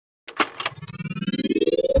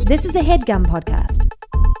This is a HeadGum podcast.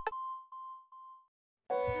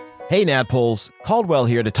 Hey Nadpoles, Caldwell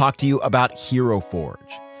here to talk to you about Hero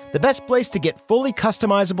Forge, the best place to get fully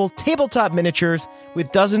customizable tabletop miniatures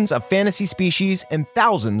with dozens of fantasy species and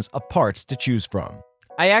thousands of parts to choose from.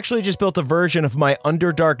 I actually just built a version of my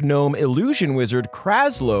Underdark Gnome illusion wizard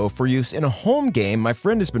Kraslow for use in a home game my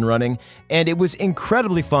friend has been running, and it was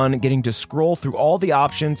incredibly fun getting to scroll through all the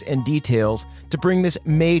options and details to bring this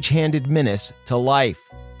mage-handed menace to life.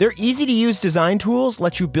 Their easy-to-use design tools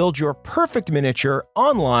let you build your perfect miniature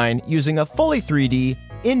online using a fully 3D,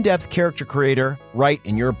 in-depth character creator right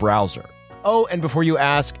in your browser. Oh, and before you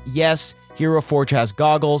ask, yes, Hero Forge has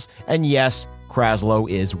goggles, and yes, Kraslow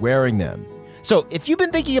is wearing them. So if you've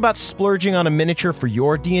been thinking about splurging on a miniature for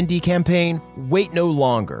your D&D campaign, wait no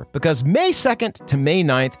longer, because May 2nd to May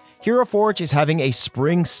 9th, Hero Forge is having a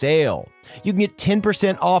spring sale. You can get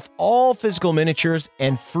 10% off all physical miniatures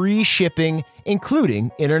and free shipping,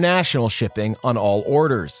 including international shipping on all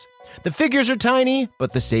orders. The figures are tiny,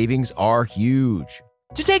 but the savings are huge.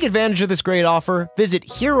 To take advantage of this great offer, visit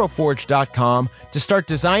HeroForge.com to start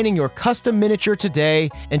designing your custom miniature today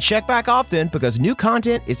and check back often because new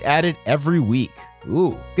content is added every week.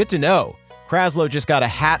 Ooh, good to know. Kraslow just got a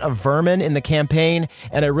hat of vermin in the campaign,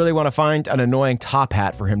 and I really want to find an annoying top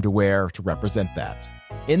hat for him to wear to represent that.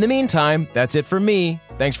 In the meantime, that's it for me.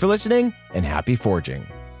 Thanks for listening, and happy forging.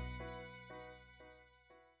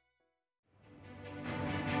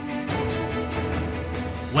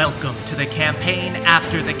 Welcome to the campaign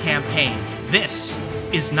after the campaign. This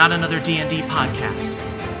is not another D&D podcast.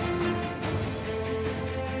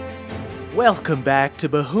 Welcome back to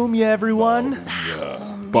Bohemia, everyone.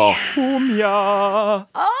 Bohemia. Oh,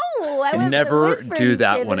 I went Never whispering do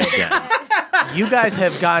that kid. one again. You guys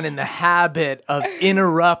have gotten in the habit of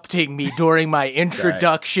interrupting me during my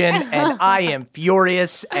introduction, and I am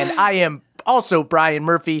furious, and I am also Brian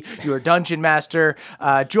Murphy, your dungeon master,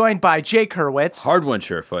 joined by Jake Hurwitz, Hard one,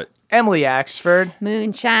 Surefoot. Emily Axford,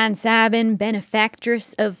 Moonshine Sabin,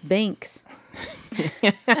 benefactress of Binks.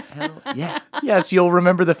 Yeah. yes, you'll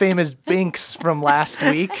remember the famous Binks from last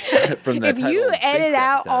week, From that If you title, edit Binks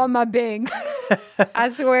out episode. all my Binks, I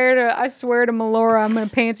swear to Melora, I'm gonna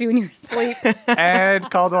pants you in your sleep. and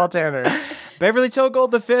Caldwell Tanner. Beverly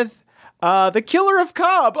Togold V, the killer of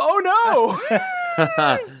Cobb. Oh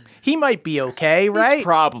no! He might be okay, right? He's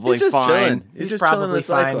probably He's just fine. chilling. He's just probably chilling in the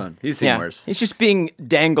fine. cyclone. He's seen worse. He's just being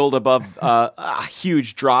dangled above a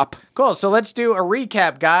huge drop. Cool, so let's do a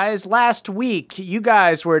recap, guys. Last week, you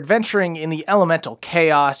guys were adventuring in the elemental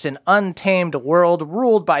chaos, an untamed world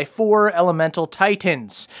ruled by 4 elemental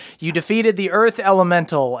titans. You defeated the Earth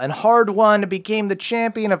Elemental, and Hard One became the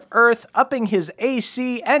champion of Earth, upping his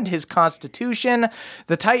AC and his constitution.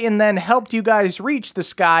 The Titan then helped you guys reach the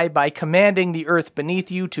sky by commanding the Earth beneath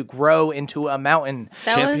you to grow into a mountain.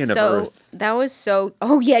 Champion of Earth. That was so.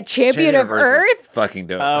 Oh yeah, champion of is Earth. fucking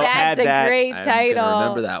dope. Oh, That's add a that. great I'm title. gonna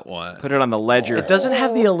remember that one. Put it on the ledger. It doesn't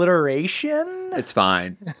have the alliteration. It's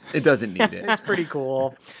fine. It doesn't need it. It's pretty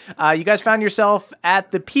cool. You guys found yourself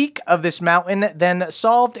at the peak of this mountain, then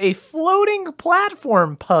solved a floating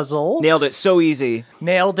platform puzzle. Nailed it so easy.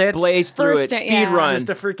 Nailed it. Blazed through it. First, Speed yeah. run. Just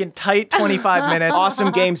a freaking tight 25 minutes.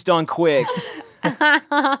 Awesome games done quick.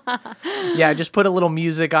 Yeah, I just put a little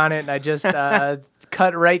music on it, and I just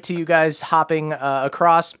cut right to you guys hopping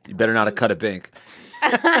across. You better not have cut a bink.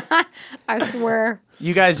 I swear.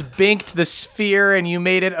 You guys binked the sphere, and you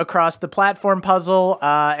made it across the platform puzzle,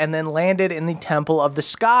 and then landed in the Temple of the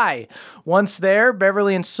Sky. Once there,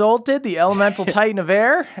 Beverly insulted the elemental titan of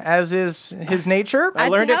air, as is his nature. I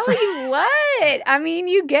learned it tell from- you what. I mean,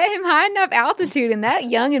 you get him high enough altitude, and that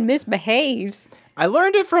young and misbehaves. I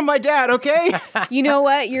learned it from my dad, okay? You know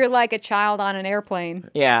what? You're like a child on an airplane.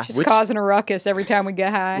 Yeah. Just causing a ruckus every time we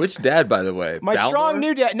get high. Which dad, by the way? My Balnor? strong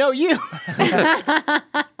new dad. No, you.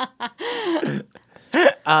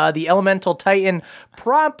 The elemental titan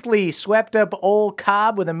promptly swept up old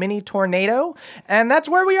Cobb with a mini tornado, and that's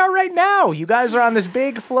where we are right now. You guys are on this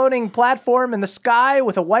big floating platform in the sky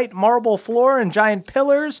with a white marble floor and giant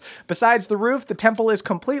pillars. Besides the roof, the temple is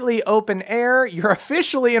completely open air. You're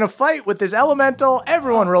officially in a fight with this elemental.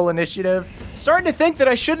 Everyone roll initiative. Starting to think that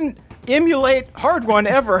I shouldn't emulate Hard One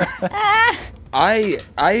ever. I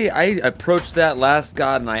approached that last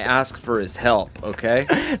god and I asked for his help, okay?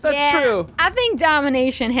 That's Yeah, true. I think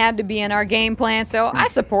domination had to be in our game plan, so I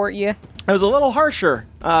support you. I was a little harsher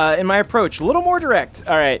in my approach, a little more direct.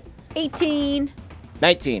 All right, 18.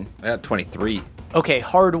 19. I got 23. Okay,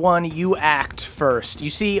 hard one, you act first. You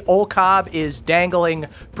see Olcob is dangling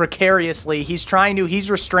precariously. He's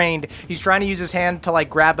restrained. He's trying to use his hand to like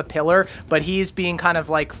grab a pillar, but he's being kind of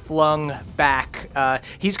like flung back.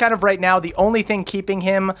 He's kind of right now, the only thing keeping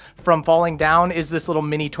him from falling down is this little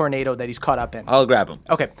mini tornado that he's caught up in. I'll grab him.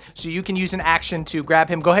 Okay, so you can use an action to grab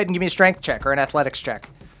him. Go ahead and give me a strength check or an athletics check.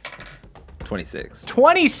 26.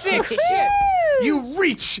 26! Shit! You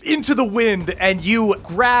reach into the wind and you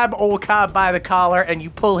grab Olcob by the collar and you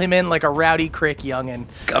pull him in like a rowdy crick youngin'.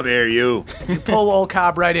 Come here, you. You pull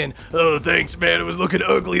Olcob right in. Oh, thanks, man. It was looking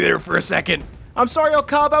ugly there for a second. I'm sorry,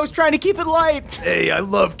 Olcob. I was trying to keep it light. Hey, I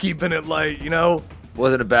love keeping it light, you know?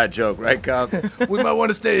 Wasn't a bad joke, right, Cobb? We might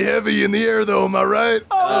want to stay heavy in the air, though, am I right?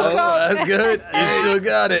 Oh, that's good. You still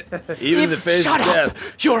got it. Even in the face of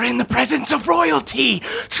death. You're in the presence of royalty!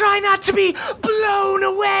 Try not to be blown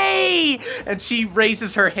away! And she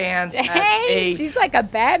raises her hands as Hey, a she's like a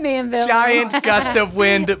Batman villain. giant gust of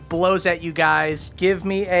wind blows at you guys. Give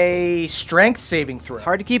me a strength saving throw.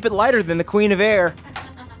 Hard to keep it lighter than the Queen of Air.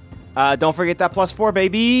 Don't forget that +4,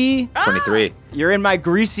 baby. 23. You're in my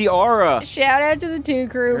greasy aura. Shout out to the 2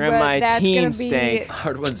 crew, You're in but my that's teen gonna be stank.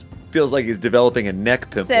 Hard ones feels like he's developing a neck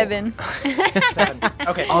pimple. 7. 7.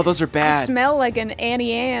 Okay. Oh, those are I bad. smell like an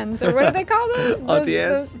Auntie Anne's, or what do they call those? Auntie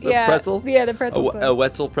Anne's? The yeah, pretzel? Yeah, the pretzel. A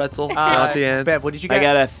Wetzel pretzel. Auntie Anne's. Bev, what did you get? I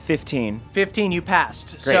got a 15. 15, you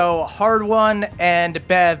passed. So, Hard One and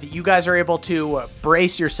Bev, you guys are able to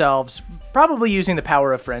brace yourselves, probably using the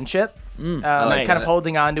power of friendship. Nice. Kind of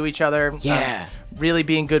holding on to each other. Yeah. Really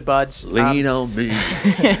being good buds. Lean on me.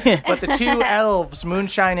 But the two elves,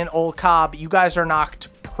 Moonshine and Olcob, you guys are knocked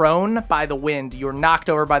prone by the wind. You're knocked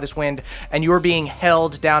over by this wind, and you're being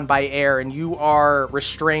held down by air, and you are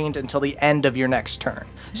restrained until the end of your next turn.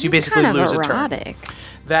 So you basically kind of lose erotic. a turn.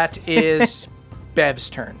 That is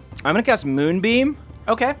Bev's turn. I'm going to cast Moonbeam.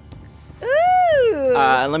 Okay. Ooh.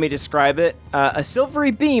 Let me describe it. A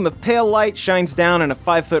silvery beam of pale light shines down in a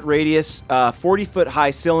 5-foot radius, 40-foot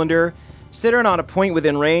high cylinder. Centered on a point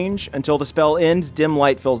within range. Until the spell ends, dim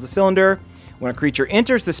light fills the cylinder. When a creature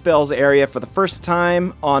enters the spell's area for the first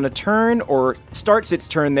time on a turn or starts its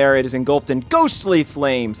turn there, it is engulfed in ghostly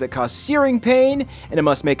flames that cause searing pain, and it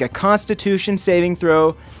must make a Constitution saving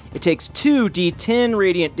throw. It takes 2d10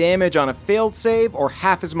 radiant damage on a failed save, or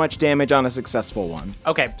half as much damage on a successful one.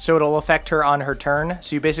 Okay, so it'll affect her on her turn.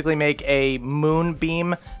 So you basically make a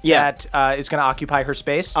moonbeam that is going to occupy her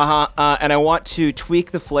space. And I want to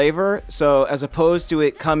tweak the flavor, so as opposed to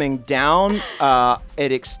it coming down,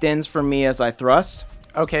 it extends from me as I thrust.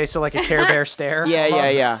 Okay, so like a Care Bear stare?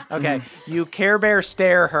 Yeah. Okay, you Care Bear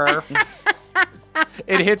stare her.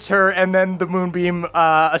 It hits her, and then the moonbeam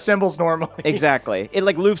assembles normally. Exactly. It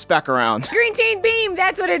like loops back around. Green Teen Beam,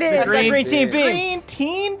 that's what it is. That's that green team beam. Green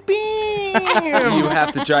Teen Beam! You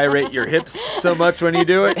have to gyrate your hips so much when you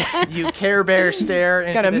do it. You Care Bear stare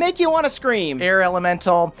into Gonna this make you want to scream. air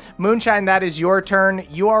elemental. Moonshine, that is your turn.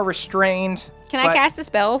 You are restrained. Can I cast a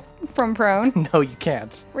spell from prone? No, you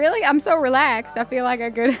can't. Really? I'm so relaxed. I feel like I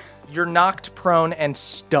could. You're knocked prone and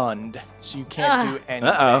stunned, so you can't do anything.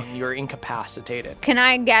 Uh-oh. You're incapacitated. Can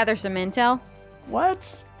I gather some intel?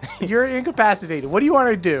 What? You're incapacitated. What do you want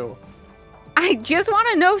to do? I just want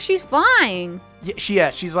to know if she's flying.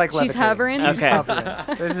 Yeah, she's like levitating. She's hovering? She's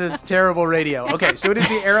hovering. This is terrible radio. Okay, so it is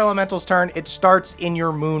the air elemental's turn. It starts in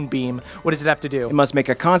your moonbeam. What does it have to do? It must make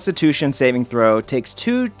a Constitution saving throw. Takes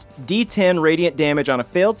 2d10 radiant damage on a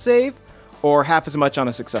failed save, or half as much on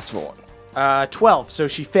a successful one. 12, so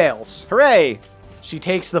she fails. Hooray! She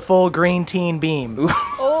takes the full green teen beam.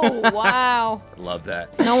 Oh, wow. Love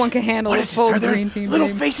that. No one can handle a full Green Teen little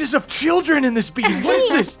Beam. faces of children in this beam? What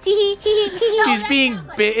is this? She's being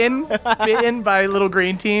bitten by little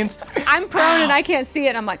green teens. I'm prone and I can't see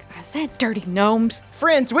it. I'm like, is that dirty gnomes?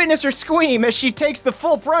 Friends, witness her scream as she takes the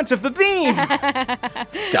full brunt of the beam.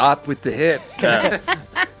 Stop with the hips, Bev.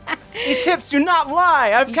 These hips do not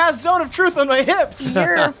lie. I've cast Zone of Truth on my hips.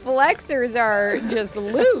 Your flexors are just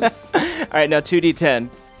loose. All right, now 2d10.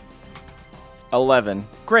 11.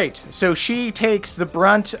 Great. So she takes the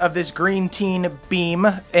brunt of this green teen beam,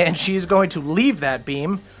 and she's going to leave that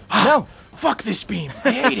beam. No. Fuck this beam.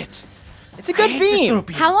 I hate it. It's a good beam.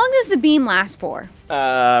 How long does the beam last for?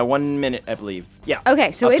 1 minute, I believe. Yeah.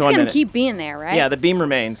 Okay, so Up to it's 1 going to minute. keep being there, right? Yeah, the beam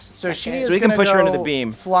remains. So she is So we can gonna push her into go the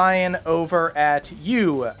beam. Flying over at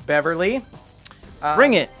you, Beverly.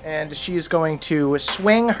 Bring it. And she's going to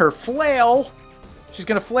swing her flail. She's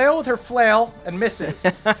going to flail with her flail and misses.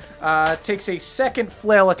 Takes a second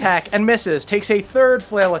flail attack and misses. Takes a third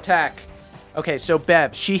flail attack. Okay, so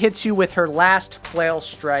Bev, she hits you with her last flail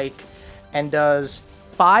strike and does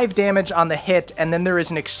 5 damage on the hit, and then there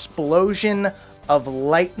is an explosion of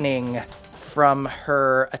lightning from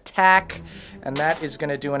her attack, and that is going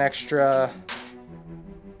to do an extra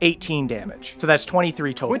 18 damage. So that's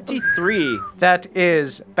 23 total. 23. That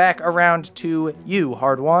is back around to you,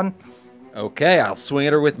 Hard One. Okay, I'll swing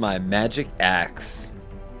at her with my magic axe.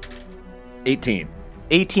 18.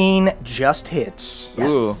 18 just hits.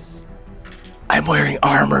 Ooh. I'm wearing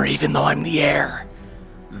armor even though I'm the air.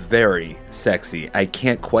 Very sexy. I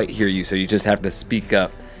can't quite hear you, so you just have to speak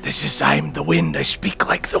up. I'm the wind. I speak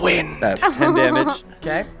like the wind. That's 10 damage.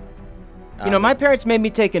 Okay. You know, my parents made me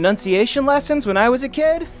take enunciation lessons when I was a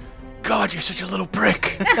kid. God, you're such a little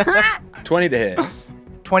prick. 20 to hit.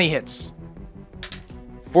 20 hits.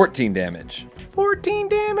 14 damage. 14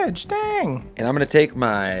 damage. Dang. And I'm going to take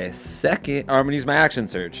my second, or I'm going to use my action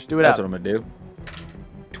surge. Do it That's up. what I'm going to do.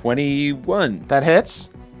 21. That hits.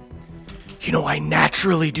 You know, I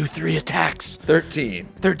naturally do 3 attacks. 13.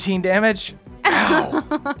 13 damage.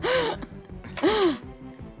 Ow.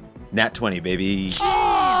 Nat 20, baby. Jesus.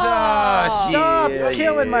 Stop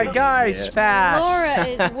killing my guys fast. Laura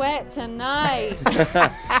is wet tonight.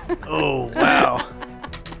 Oh, wow.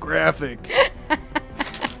 Graphic.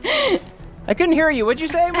 I couldn't hear you. What'd you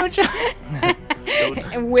say, Moocha?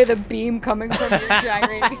 And with a beam coming from your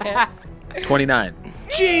gyrating hips. 29.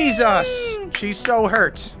 Jesus. She's so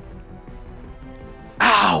hurt.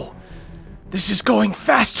 Ow. This is going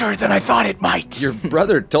faster than I thought it might. Your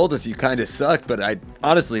brother told us you kind of sucked, but I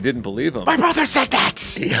honestly didn't believe him. My brother said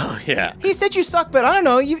that. Oh, yeah. He said you suck, but I don't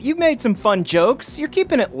know. You made some fun jokes. You're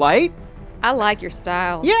keeping it light. I like your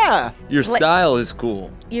style. Yeah. Your style is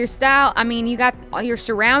cool. Your style, I mean, you're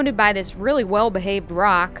surrounded by this really well-behaved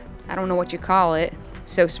rock. I don't know what you call it.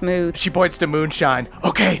 So smooth. She points to Moonshine.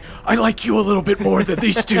 Okay, I like you a little bit more than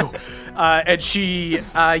these two. And she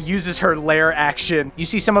uses her lair action. You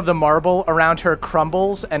see some of the marble around her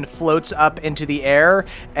crumbles and floats up into the air,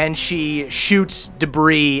 and she shoots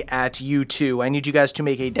debris at you two. I need you guys to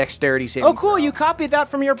make a dexterity saving Oh, cool. throw. You copied that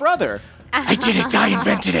from your brother. I did it. I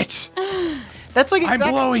invented it. That's like I'm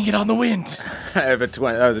exactly. blowing it on the wind. I have a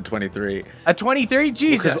 20. That was a 23. A 23?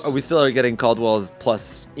 Jesus. Because we still are getting Caldwell's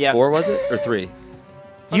plus Yeah. 4, was it? Or 3?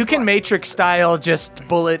 You can Matrix style just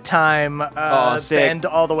bullet time sick. bend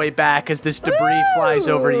all the way back as this debris flies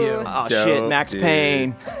over you. Oh, Dope, shit. Max dude.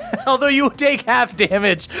 Payne. Although you take half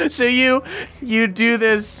damage, so you do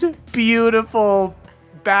this beautiful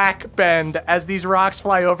back bend as these rocks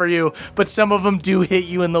fly over you, but some of them do hit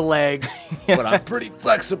you in the leg. But I'm pretty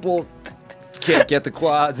flexible. Can't get the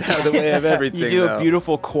quads out of the way of everything. You do though. a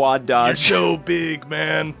beautiful quad dodge. so big,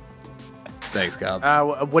 man. Thanks,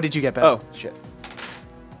 Cal. What did you get, Ben? Oh, shit.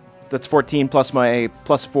 That's 14 plus my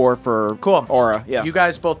plus 4 for Cool. aura. Yeah. You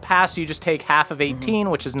guys both pass, so you just take half of 18,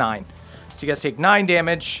 which is 9. So you guys take 9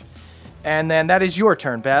 damage, and then that is your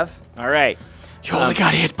turn, Bev. All right. You only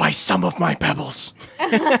got hit by some of my pebbles.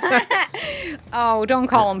 Oh, don't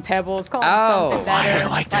call them pebbles. Call them Ow. something better. I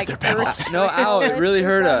like that they're pebbles. No, ow, it really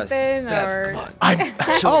hurt us. I'm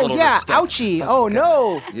Oh, yeah. Ouchie. Oh,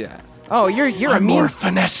 no. Yeah. Oh, you're a I'm mean. more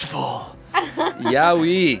finesseful.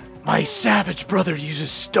 Yowie. My savage brother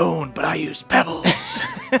uses stone, but I use pebbles.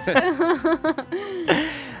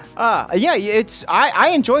 Yeah, it's. I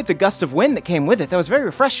enjoyed the gust of wind that came with it. That was very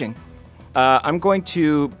refreshing. I'm going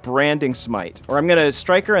to branding smite, or I'm going to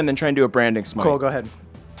strike her and then try and do a branding smite. Cool, go ahead.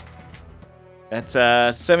 That's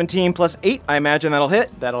 17 plus 8. I imagine that'll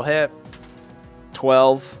hit. That'll hit.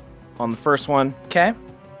 12 on the first one. Okay.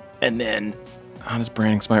 And then, how does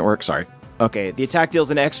branding smite work? Sorry. Okay, the attack deals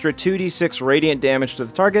an extra 2d6 radiant damage to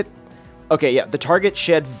the target. Okay, yeah, the target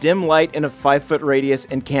sheds dim light in a 5-foot radius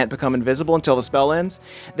and can't become invisible until the spell ends.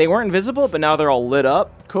 They weren't invisible, but now they're all lit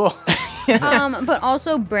up. Cool. But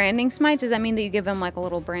also branding smites, does that mean that you give them like a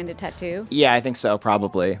little branded tattoo? Yeah, I think so,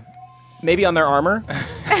 probably. Maybe on their armor.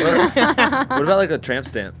 What about like a tramp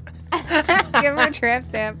stamp? Give them a tramp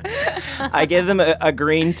stamp. I give them a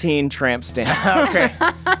green teen tramp stamp. Okay.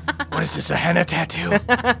 What is this, a henna tattoo?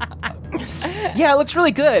 Yeah, it looks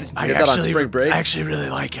really good. Get that on spring break? I actually really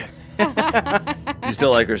like it. You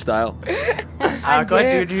still like her style? Go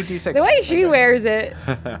ahead, do D6. The way she wears it,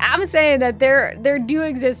 I'm saying that there do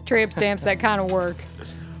exist tramp stamps that kind of work.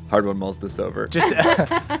 Hard one mulls this over. Just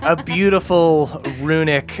a beautiful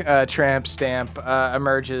runic tramp stamp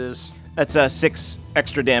emerges. That's 6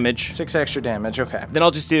 extra damage. 6 extra damage, okay. Then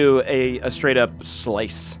I'll just do a straight up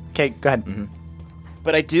slice. Okay, go ahead.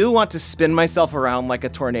 But I do want to spin myself around like a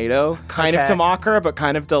tornado, kind of Okay. to mock her, but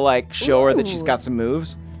kind of to like show her that she's Ooh. got some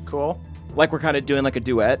moves. Cool. Like we're kind of doing like a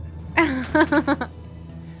duet.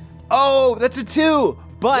 Oh, that's a 2.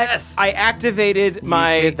 But Yes! I activated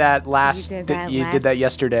my. You did that last. You did that you last- did that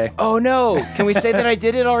yesterday. Oh no! Can we say that I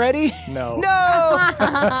did it already? No. No!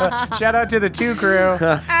 Shout out to the 2 crew.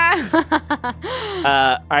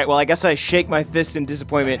 Yeah. All right, well, I guess I shake my fist in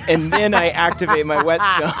disappointment, and then I activate my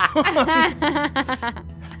whetstone.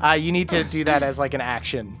 You need to do that as like an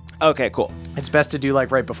action. Okay, cool. It's best to do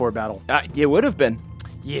like right before battle. It would have been.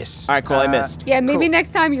 Yes. All right, cool, I missed. Yeah, maybe Cool.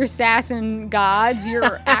 next time you're sassing gods,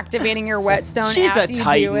 you're activating your whetstone She's as a you do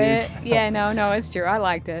titan. it. Yeah, no, it's true. I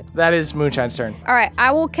liked it. That is Moonshine's turn. All right,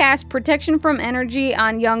 I will cast Protection from Energy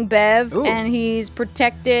on young Bev, Ooh. and he's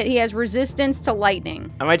protected. He has resistance to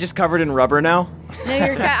lightning. Am I just covered in rubber now? No,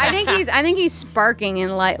 I think he's sparking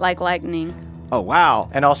in light like lightning. Oh,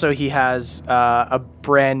 wow. And also he has a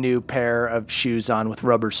brand new pair of shoes on with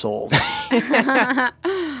rubber soles.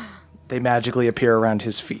 They magically appear around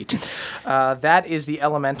his feet. That is the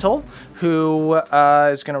elemental who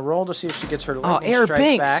is going to roll to see if she gets her lightning Air strike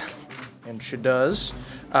Binks. back. And she does.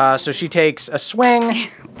 So she takes a swing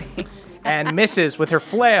and misses with her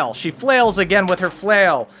flail. She flails again with her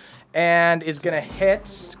flail and is going to hit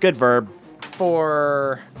It's a good verb.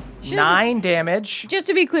 for doesn't- 9 damage. Just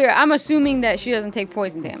to be clear, I'm assuming that she doesn't take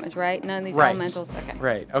poison damage, right? None of these Right. elementals. Okay.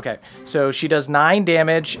 Right, okay. So she does 9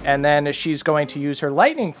 damage, and then she's going to use her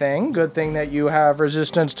lightning thing. Good thing that you have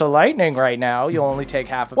resistance to lightning right now. You'll only take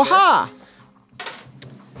half of Waha! this.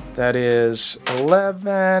 That is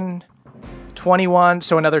 11, 21,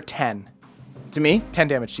 so another 10. To me? 10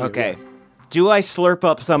 damage to you. Okay. Do I slurp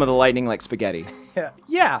up some of the lightning like spaghetti?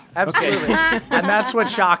 Yeah, absolutely. And that's what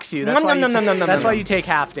shocks you. That's, Nom, why, nom, you nom, nom, nom, that's nom, why nom. you take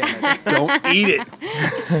half damage. Don't eat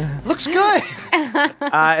it. Looks good.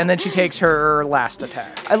 And then she takes her last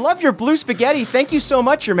attack. I love your blue spaghetti. Thank you so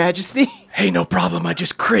much, Your Majesty. Hey, no problem. I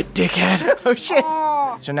just crit, dickhead. Oh, shit.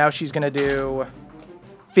 So now she's going to do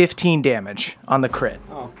 15 damage on the crit.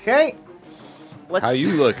 Okay. Let's How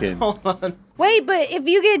you looking? Wait, but if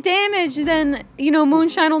you get damaged, then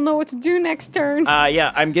Moonshine will know what to do next turn.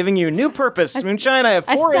 Yeah, I'm giving you new purpose. Moonshine, I have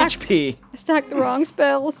 4 stacked- HP. I stacked the wrong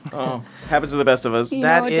spells. Oh, happens to the best of us. You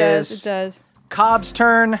That know it does. is- It does. Cobb's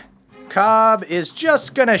turn. Cobb is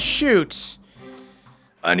just going to shoot.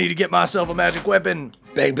 I need to get myself a magic weapon.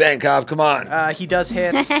 Bang, bang, Cobb, come on. He does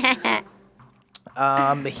hit.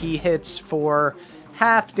 He hits for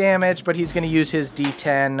half damage, but he's going to use his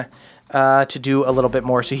D10 to do a little bit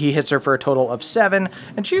more. So he hits her for a total of 7,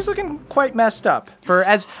 and she's looking quite messed up. For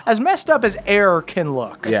as messed up as air can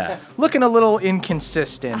look. Yeah. Looking a little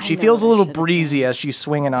inconsistent. She know feels a what I little should've breezy as she's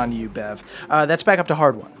swinging on you, Bev. That's back up to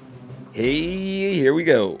hard one. Hey, here we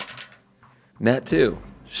go. Nat 2.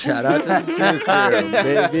 Shout out to the 2 crew,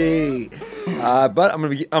 baby. But I'm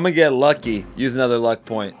gonna get lucky. Use another luck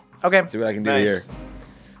point. Okay. See what I can do Nice. here.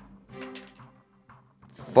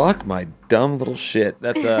 Fuck my dumb little shit.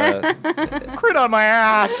 That's a Crit on my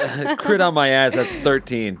ass. crit on my ass. That's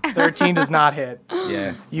 13. 13 does not hit.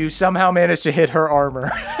 Yeah. You somehow managed to hit her armor.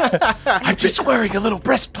 I'm just wearing a little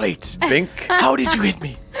breastplate. Bink. How did you hit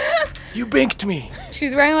me? You binked me.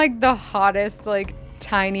 She's wearing like the hottest, like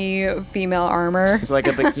tiny female armor. It's like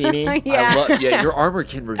a bikini. Yeah. Your armor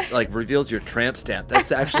can reveals your tramp stamp.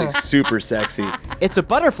 That's actually super sexy. It's a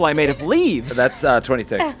butterfly made of leaves. That's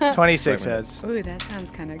 26. 26 hits. Ooh, that sounds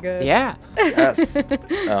kind of good. Yeah. Yes.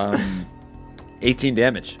 18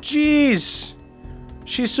 damage. Jeez.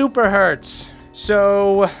 She super hurts.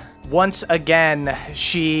 So once again,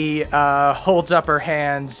 she holds up her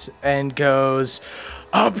hands and goes,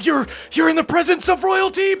 you're in the presence of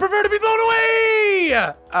royalty. Prepare to be blown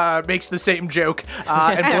away. Makes the same joke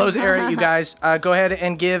and blows air at you guys. Go ahead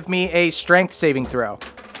and give me a strength saving throw.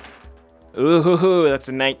 Ooh, that's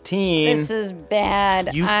a 19. This is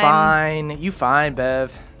bad. You I'm fine,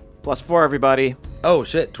 Bev. +4, everybody. Oh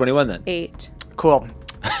shit, 21 then. 8. Cool.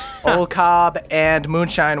 Old Cobb and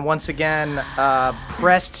Moonshine once again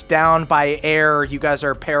pressed down by air. You guys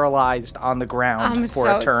are paralyzed on the ground I'm for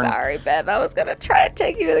so a turn. sorry, Bev. I was gonna try to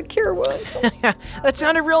take you to the cure wounds. That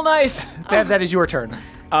sounded real nice. Bev, that is your turn.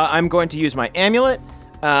 I'm going to use my amulet,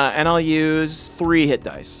 and I'll use 3 hit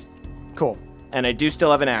dice. Cool. And I do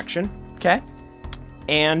still have an action. Okay.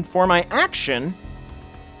 And for my action,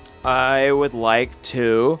 I would like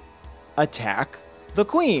to attack the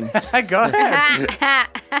queen. Go ahead.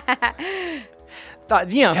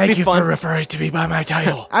 Thought, it'd be fun. referring to me by my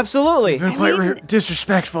title. Absolutely. Quite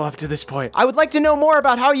disrespectful up to this point. I would like to know more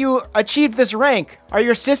about how you achieved this rank. Is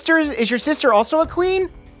your sister also a queen?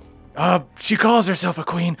 She calls herself a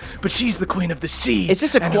queen, but she's the queen of the sea. Is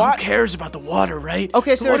this a and quad- who cares about the water, right?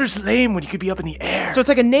 Okay, the so water's lame when you could be up in the air. So it's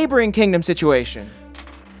like a neighboring kingdom situation.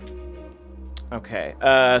 Okay.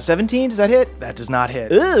 17, does that hit? that does not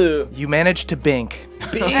hit. Ooh. You managed to bink.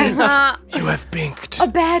 You have binked. A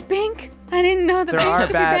bad bink? I didn't know that. There are could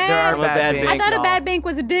be bad. There are Well, bad bad binks. I thought a no. bad bink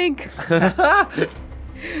was a dink.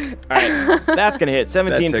 All right, that's gonna hit.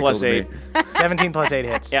 17 That plus tickled 8. 17 plus 8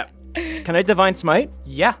 hits. Yep. Can I divine smite?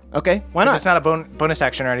 Yeah. Okay, why 'Cause not? it's not a bonus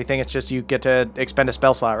action or anything. It's just you get to expend a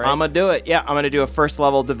spell slot, right? I'm gonna do it. Yeah, I'm gonna do a first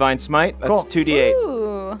level divine smite. That's Cool. 2d8.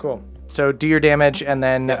 Ooh. Cool. So do your damage and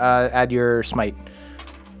then add your smite.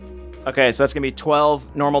 Okay, so that's gonna be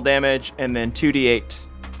 12 normal damage and then 2d8.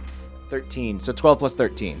 13. So 12 plus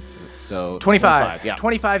 13. So 25. Yeah.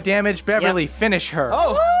 25 damage. Beverly, finish her.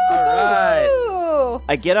 Oh, all right. Ooh.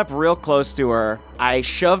 I get up real close to her. I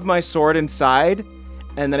shove my sword inside,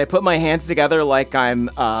 and then I put my hands together like I'm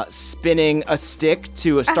spinning a stick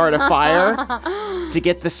to start a fire to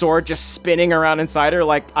get the sword just spinning around inside her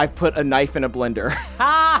like I've put a knife in a blender.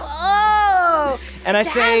 Oh, And I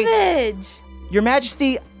say- savage. Your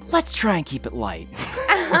Majesty, let's try and keep it light.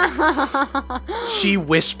 She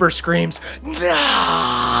whisper screams. Wait,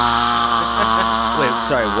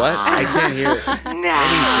 sorry, what? I can't hear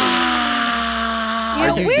anything. You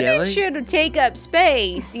know, Are you women yelling? should take up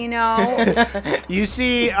space, you know. You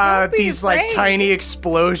see Don't be these like afraid. tiny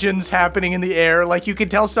explosions happening in the air. Like you can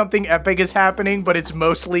tell something epic is happening, but it's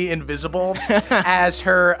mostly invisible as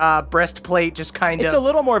her breastplate just kind It's of. a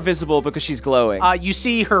little more visible because she's glowing. You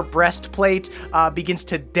see her breastplate begins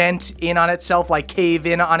to dent in on itself, like cave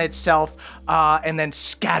in on itself, and then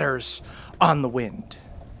scatters on the wind.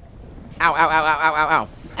 Ow, ow, ow, ow, ow, ow, ow.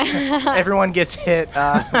 Everyone gets hit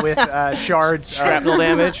with shards. Shrapnel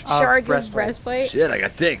damage. Shards of breastplate. breastplate. Shit, I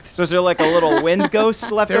got dicked. So is there like a little wind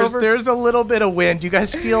ghost left over? There's a little bit of wind. You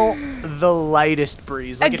guys feel the lightest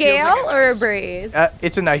breeze. A Like it feels gale like or a nice- breeze?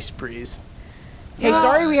 It's a nice breeze. Hey,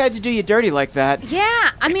 sorry we had to do you dirty like that.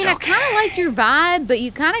 Yeah, I mean, I okay. kind of liked your vibe, but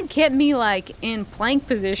you kind of kept me like in plank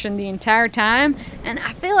position the entire time, and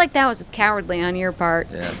I feel like that was cowardly on your part.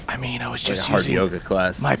 Yeah, I mean, I was like a just hard using yoga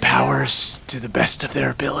class. my powers to the best of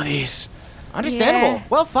their abilities. Understandable. Yeah.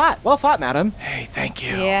 Well fought, madam. Hey, thank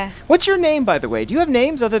you. Yeah. What's your name, by the way? Do you have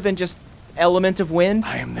names other than just Element of Wind?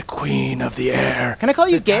 I am the queen of the air. Can I call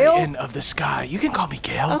you the Gale? Titan of the sky. You can call me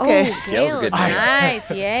Gale. Okay. Oh, Gale's a Gale good is name.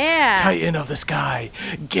 nice. Yeah. Titan of the sky,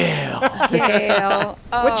 Gale. Gale.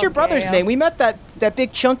 Oh, What's your brother's Gale. name? We met that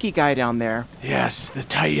big chunky guy down there. Yes, the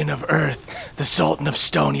Titan of Earth, the Sultan of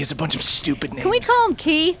Stone. He has a bunch of stupid names. Can we call him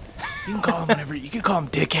Keith? You can call him whatever. You can call him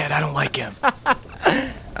Dickhead. I don't like him.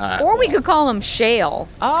 Or we could call him Shale.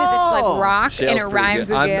 Because it's Oh. like rock Shale's and it pretty rhymes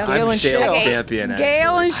good. with I'm, Gale. Gale I'm and Shale's Shale. champion.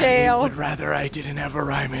 Gale and I Shale. would rather I didn't have a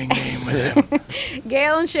rhyming name with him.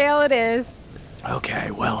 Gale and Shale it is. Okay,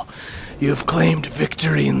 well, you have claimed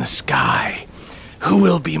victory in the sky. Who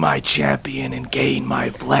will be my champion and gain my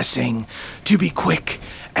blessing to be quick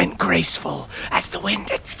and graceful as the wind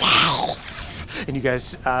itself? And you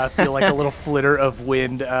guys feel like a little flitter of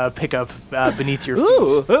wind pick up beneath your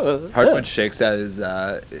feet. Hardwood shakes out his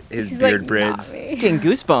He's beard like, braids. "Not me." Getting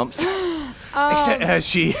goosebumps. Except as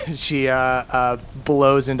she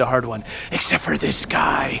blows into hard one. Except for this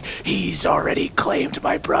guy, he's already claimed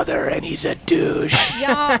my brother, and he's a douche.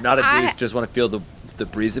 Y'all, Not a I- douche, just want to feel the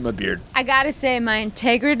breeze in my beard. I gotta say, my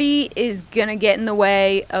integrity is gonna get in the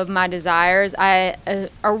way of my desires. I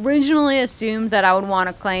originally assumed that I would want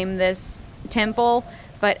to claim this temple,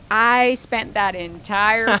 but I spent that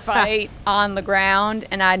entire fight on the ground,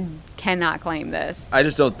 and I cannot claim this. I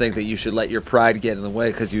just don't think that you should let your pride get in the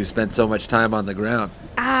way because you spent so much time on the ground.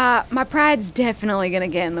 My pride's definitely gonna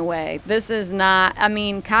get in the way. This is not. I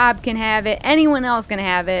mean, Cobb can have it. Anyone else can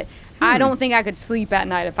have it. I don't think I could sleep at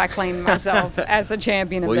night if I claimed myself as the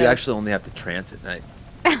champion of Well, this. you actually only have to trance at night.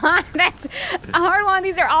 That's a hard one.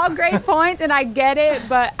 These are all great points, and I get it,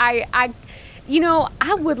 but I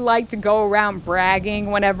would like to go around bragging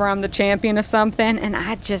whenever I'm the champion of something, and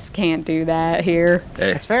I just can't do that here.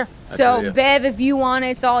 Hey, That's fair. I feel So, you. Bev, if you want it,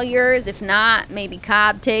 it's all yours. If not, maybe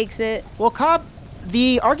Cobb takes it. Well, Cobb,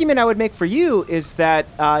 the argument I would make for you is that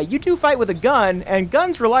you do fight with a gun, and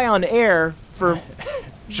guns rely on air for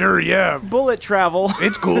Sure, yeah. bullet travel.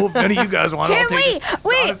 It's cool. If none of you guys want it, I'll Can take we? this. It's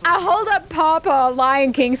Wait, honestly- I hold up Papa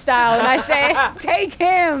Lion King style, and I say, take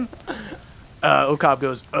him. Okab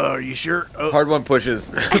goes, are you sure? Hard one pushes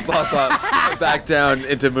Pop back down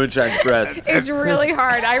into Moonshine's breast. It's really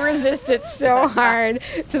hard. I resist it so hard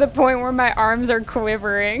to the point where my arms are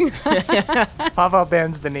quivering. Papa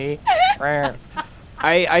bends the knee.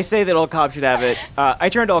 I say that Old Cobb should have it. I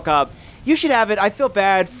turn to Old Cobb. You should have it. I feel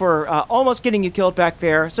bad for almost getting you killed back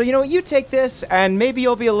there. So, you know what? You take this, and maybe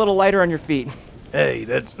you'll be a little lighter on your feet. Hey,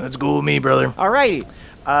 that's cool with me, brother. Alrighty.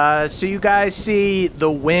 So you guys see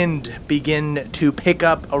the wind begin to pick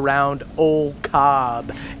up around Old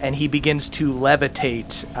Cobb, and he begins to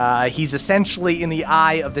levitate. He's essentially in the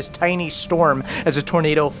eye of this tiny storm as a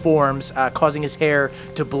tornado forms, causing his hair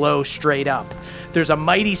to blow straight up. There's a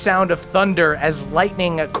mighty sound of thunder as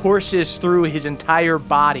lightning courses through his entire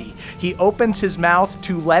body. He opens his mouth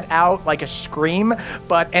to let out like a scream,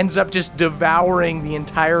 but ends up just devouring the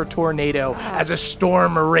entire tornado as a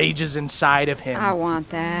storm rages inside of him. I want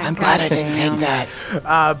that. I'm glad I didn't take that.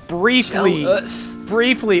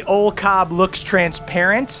 Briefly, Old Cobb looks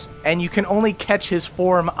transparent, and you can only catch his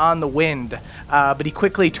form on the wind. But he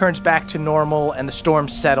quickly turns back to normal, and the storm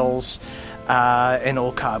settles. And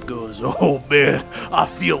Old Cobb goes, "Oh man, I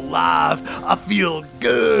feel alive. I feel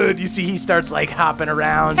good." You see, he starts like hopping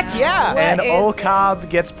around. Heck yeah. And What is Old this? Cobb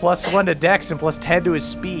gets +1 to Dex and +10 to his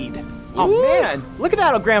speed. Oh, man. Look at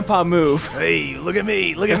that old grandpa move. Hey, look at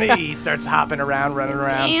me, look at me. He starts hopping around, running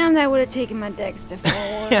around. Damn, that would have taken my Dex to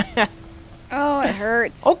 4. Oh, it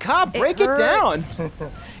hurts. Oh, Cobb, break it down. hurts.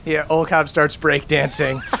 Yeah, Old Cobb starts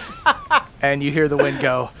breakdancing. And you hear the wind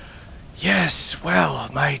go, "Yes, well,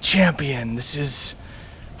 my champion, this is...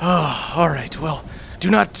 Oh, all right, well, do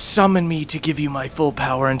not summon me to give you my full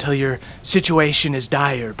power until your situation is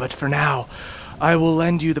dire, but for now, I will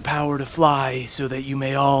lend you the power to fly so that you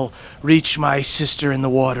may all reach my sister in the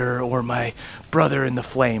water or my brother in the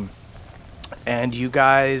flame." And you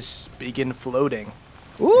guys begin floating.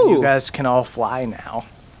 Ooh. You guys can all fly now.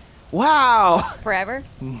 Wow. Forever?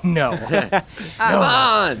 No. Come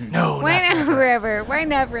on. No, Why not not forever? Why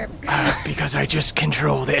not forever? because I just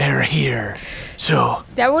control the air here. So,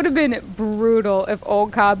 That would have been brutal if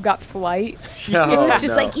Old Cobb got flight. It was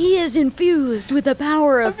just like, he is infused with the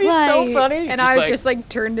power of That'd be so flight. funny. And Just I like- just like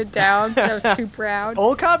turned it down. I was too proud.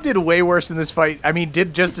 Old Cobb did way worse in this fight. I mean,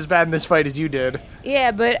 did just as bad in this fight as you did. Yeah,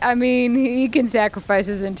 but I mean, he can sacrifice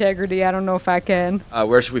his integrity. I don't know if I can.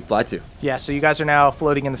 Where should we fly to? Yeah, so you guys are now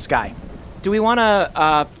floating in the sky. Do we want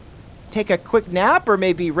to take a quick nap or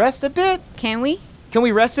maybe rest a bit? Can we? Can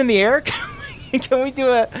we rest in the air? Can we do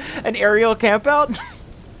an aerial campout?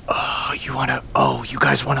 You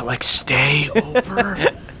guys want to, like, stay over?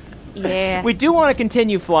 Yeah. We do want to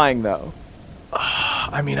continue flying, though.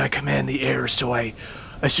 I mean, I command the air, so I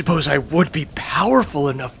suppose I would be powerful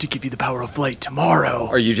enough to give you the power of flight tomorrow.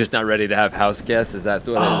 Are you just not ready to have house guests? Is that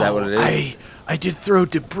what it is? I did throw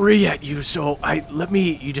debris at you, so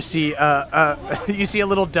you just see you see a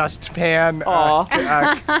little dustpan going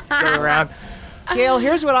around. Gail,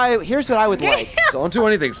 here's what I would like. Don't do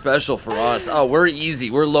anything special for us. Oh, we're easy.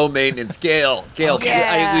 We're low maintenance. Gail,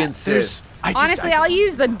 Yeah. we insist. Honestly, I'll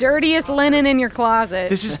use the dirtiest linen in your closet.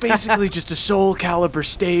 This is basically just a Soul Calibur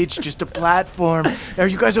stage, just a platform. Are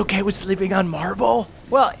you guys okay with sleeping on marble?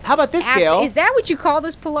 Well, how about this, Gail? Is that what you call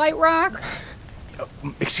this polite rock?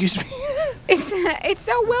 Excuse me? It's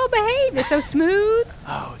so well behaved. It's so smooth.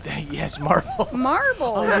 Oh, yes, marble.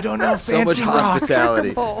 Marble. Oh, I don't know So much fancy rocks.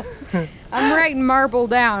 hospitality. Marble. I'm writing marble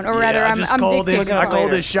down, or rather, I I'm just call this dictating. I call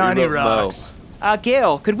this shiny We wrote low. rocks.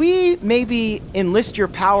 Gail, could we maybe enlist your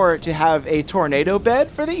power to have a tornado bed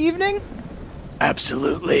for the evening?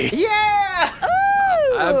 Absolutely. Yeah!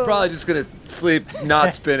 I'm probably just gonna sleep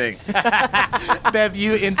not spinning. Bev,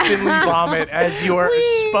 you instantly vomit as you are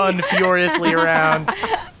spun furiously around.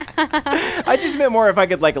 I just meant more if I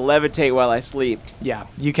could, like, levitate while I sleep. Yeah,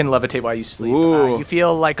 you can levitate while you sleep. Ooh. You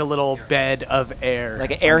feel like a little bed of air.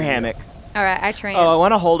 Like an air hammock. All right, I train. Oh, I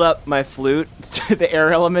want to hold up my flute to the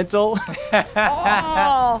air elemental.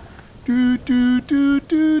 Oh.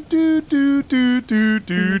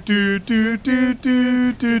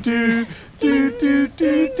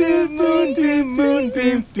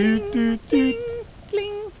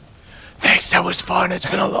 Cling. Thanks, that was fun. It's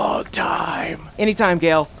been a long time. Anytime,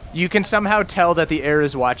 Gail. You can somehow tell that the air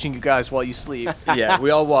is watching you guys while you sleep. Yeah,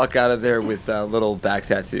 we all walk out of there with little back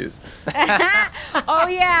tattoos. Oh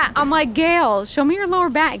yeah, I'm like, Gail, show me your lower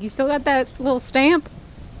back. You still got that little stamp?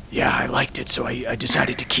 Yeah, I liked it, so I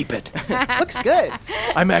decided to keep it. Looks good.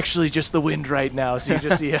 I'm actually just the wind right now, so you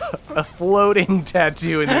just see a floating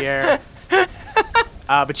tattoo in the air.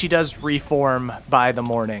 But she does reform by the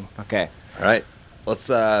morning. Okay. All right, let's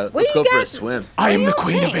do go you for a guys- swim. I am do the you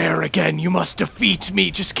queen of think? air again. You must defeat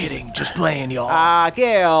me. Just kidding. Just playing, y'all.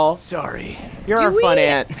 Gail, Sorry. you're Do our fun we-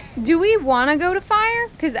 aunt. Do we want to go to fire?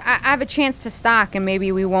 Because I have a chance to stock, and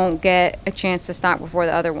maybe we won't get a chance to stock before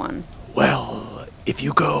the other one. Well, if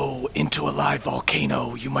you go into a live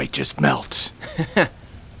volcano, you might just melt.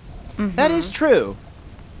 That is true.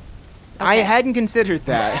 I Okay. hadn't considered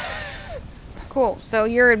that. Cool. So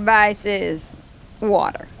your advice is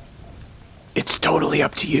water. It's totally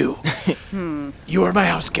up to you. You are my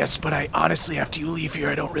house guest, but I honestly, after you leave here,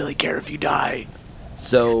 I don't really care if you die.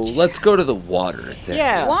 So let's go to the water then.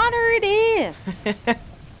 Yeah. Water it is.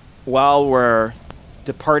 While we're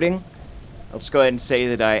departing, I'll just go ahead and say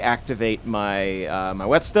that I activate my my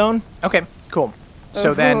whetstone. Okay, cool.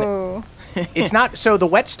 So then, Ooh. it's not. So the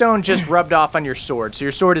whetstone just rubbed off on your sword. So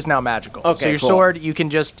your sword is now magical. Okay, so your cool. sword, you can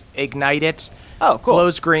just ignite it. Oh, cool.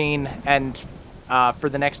 Glows green, and for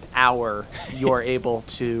the next hour, you are able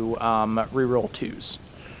to reroll 2s.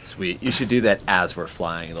 Sweet. You should do that as we're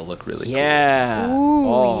flying. It'll look really Yeah. Ooh,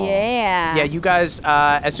 Oh. yeah. Yeah, you guys,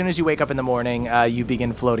 as soon as you wake up in the morning, you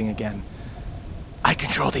begin floating again. I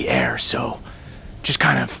control the air, so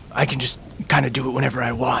I can just kind of do it whenever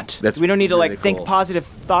I want. That's We don't need to really think cool. positive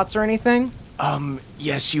thoughts or anything.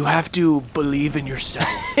 Yes, you have to believe in yourself.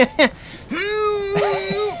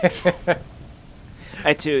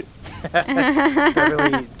 I toot.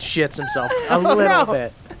 Beverly shits himself a little no.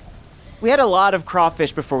 bit. We had a lot of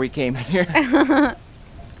crawfish before we came here.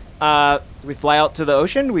 We fly out to the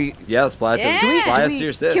ocean. Yeah, let's fly, Yeah. fly us to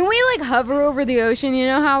your sis. Can we like hover over the ocean? You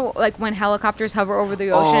know how like when helicopters hover over the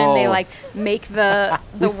ocean, they Oh. like make the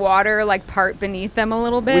water like part beneath them a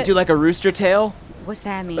little bit. We do like a rooster tail. What's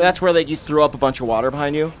that mean? That's where like you throw up a bunch of water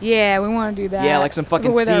behind you. yeah, we want to do that. Yeah, like some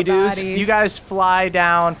fucking with our sea-doos. bodies. You guys fly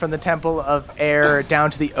down from the Temple of Air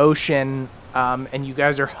down to the ocean, and you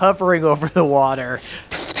guys are hovering over the water.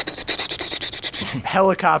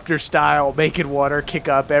 Helicopter style, making water kick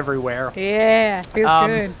up everywhere. Yeah, feels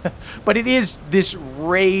good. But it is this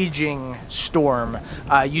raging storm.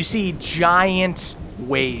 You see giant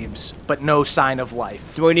waves, but no sign of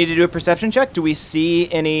life. Do we need to do a perception check? Do we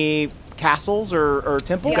see any castles or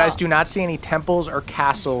temples? You guys do not see any temples or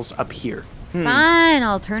castles up here. Fine,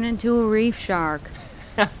 I'll turn into a reef shark.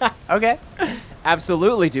 Okay.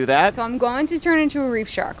 Absolutely do that. So I'm going to turn into a reef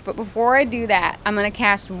shark, but before I do that, I'm going to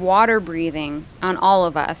cast water breathing on all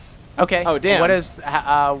of us. Okay. Oh, damn. What is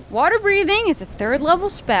Water breathing is a 3rd level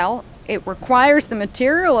spell. It requires the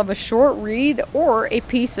material of a short reed or a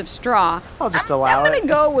piece of straw. I'll just allow I'm it. going to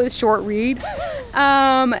go with short reed.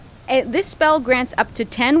 This spell grants up to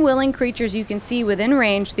 10 willing creatures you can see within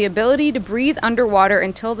range the ability to breathe underwater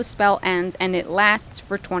until the spell ends, and it lasts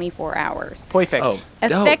for 24 hours. Perfect. Oh,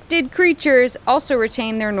 dope. Affected creatures also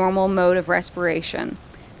retain their normal mode of respiration.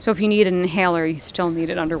 So if you need an inhaler, you still need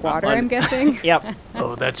it underwater, I'm guessing. Yep.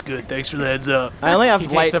 Oh, that's good. Thanks for the heads up. I only have He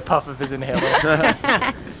light. takes a puff of his inhaler.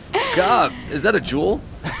 God, is that a jewel?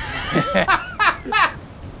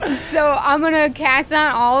 So I'm going to cast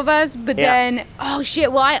on all of us, but Yeah. then, oh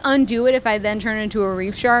shit, will I undo it if I then turn into a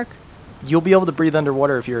reef shark? You'll be able to breathe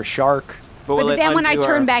underwater if you're a shark. But will But it then when I undo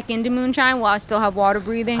turn our- back into Moonshine, will I still have water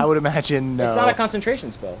breathing? I would imagine no. It's not a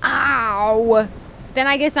concentration spell. Ow! Then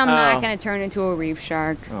I guess I'm Oh. not going to turn into a reef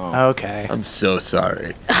shark. Okay. I'm so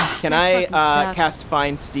sorry. Can I fucking sucks. cast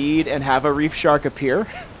Find Steed and have a reef shark appear?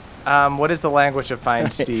 What is the language of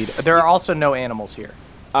Find Steed? There are also no animals here.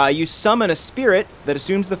 You summon a spirit that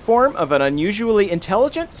assumes the form of an unusually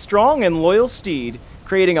intelligent, strong, and loyal steed,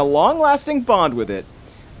 creating a long-lasting bond with it.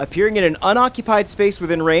 Appearing in an unoccupied space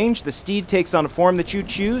within range, the steed takes on a form that you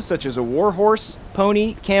choose, such as a warhorse,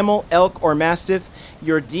 pony, camel, elk, or mastiff.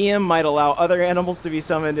 Your DM might allow other animals to be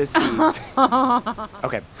summoned as steeds.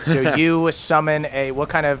 Okay. So you summon a what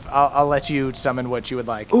kind of? I'll let you summon what you would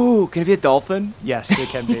like. Ooh, can it be a dolphin? Yes, it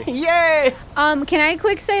can be. Yay! Can I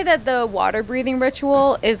quick say that the water breathing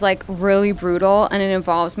ritual is like really brutal, and it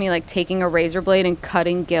involves me like taking a razor blade and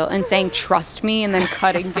cutting gill and saying "trust me" and then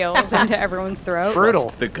cutting gills into everyone's throat.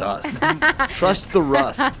 Brutal. The gust. Trust the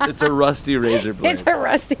rust. It's a rusty razor blade. It's a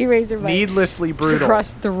rusty razor blade. Needlessly brutal.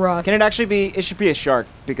 Trust the rust. Can it actually be? It should be a shark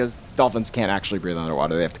because dolphins can't actually breathe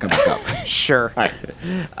underwater. They have to come back up. Sure.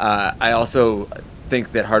 I also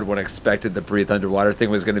think that Hard One expected the breathe underwater thing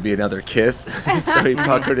was going to be another kiss, so he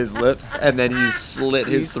puckered his lips, and then you slit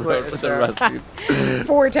his slit throat his with a throat. rusty.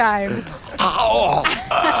 4 times.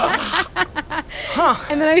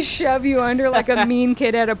 And then I shove you under like a mean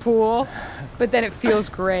kid at a pool, but then it feels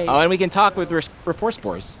great. Oh, and we can talk with rapport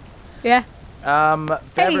spores. Yeah. Hey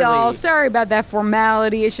Beverly, y'all, sorry about that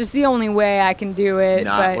formality. It's just the only way I can do it.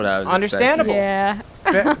 Not but what I was Understandable. yeah.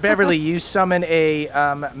 Beverly, you summon a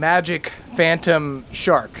magic phantom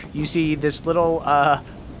shark. You see this little,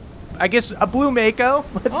 I guess, a blue mako.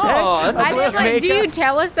 Let's say. that's I a mean, like, do Mako. you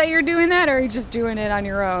tell us that you're doing that, or are you just doing it on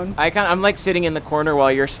your own? I'm like sitting in the corner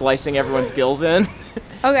while you're slicing everyone's gills in.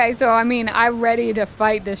 Okay, so I mean, I'm ready to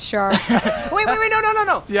fight this shark. wait,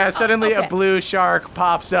 no. Yeah, suddenly okay. a blue shark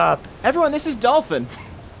pops up. Everyone, this is Dolphin.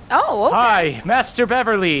 Oh, okay. Hi, Master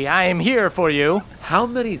Beverly. I am here for you. How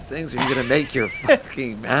many things are you going to make your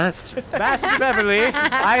fucking master? Master Beverly,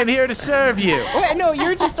 I am here to serve you. Wait, no,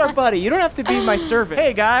 you're just our buddy. You don't have to be my servant.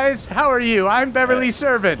 Hey guys, how are you? I'm Beverly's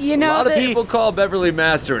servant. You A know, lot of people call Beverly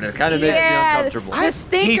master, and it kind of makes me uncomfortable. The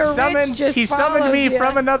stinker He summoned me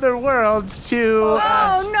from another world to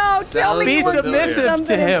Oh no! Tell me Be you wanna do submissive to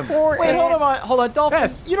something him. important. Wait, hold on, Dolphin.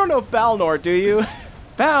 Yes. You don't know Balnor, do you?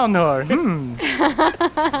 Balnor.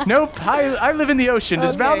 Nope. I live in the ocean.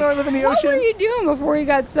 Does Okay. Balnor live in the What ocean? were you doing before you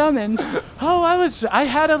got summoned? Oh, I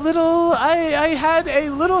had a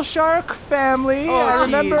little shark family. Oh, I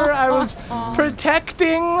remember jeez. I was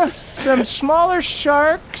protecting some smaller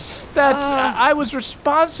sharks that I was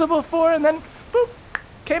responsible for, and then boop,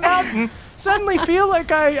 came out and suddenly feel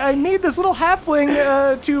like I need this little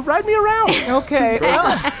halfling to ride me around. Okay.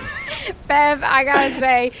 Well, Bev, I gotta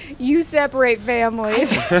say, you separate families.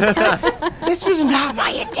 This was not my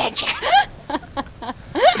intention.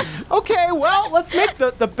 okay, well, let's make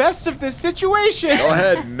the best of this situation. Go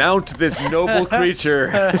ahead, mount this noble creature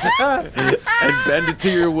and bend it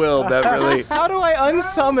to your will, Beverly. How do I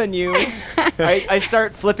unsummon you? I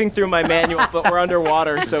start flipping through my manual, but we're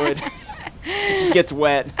underwater, so it just gets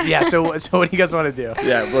wet. Yeah. So what do you guys want to do?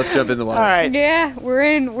 Yeah, let's jump in the water. All right. Yeah,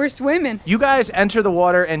 we're swimming. You guys enter the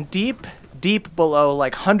water, and deep below,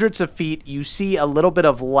 like hundreds of feet, you see a little bit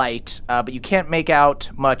of light, but you can't make out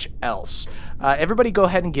much else. Everybody go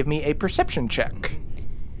ahead and give me a perception check.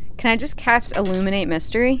 Can I just cast Illuminate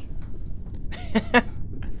Mystery?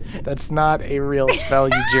 That's not a real spell,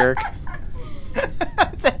 you jerk.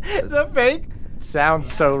 Is that fake?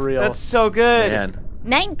 Sounds so real. That's so good. Man.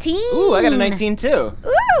 19. Ooh, I got a 19 too. Ooh.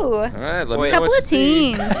 All right, let me Wait, know Couple what of you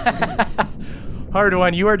see. teens. Hard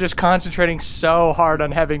one. You are just concentrating so hard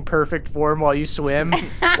on having perfect form while you swim.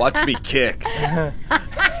 Watch me kick.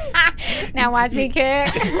 Now watch me kick.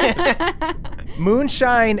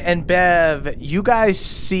 Moonshine and Bev, you guys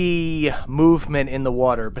see movement in the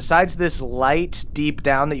water. Besides this light deep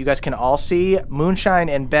down that you guys can all see, Moonshine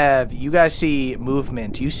and Bev, you guys see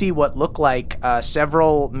movement. You see what look like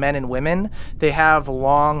several men and women. They have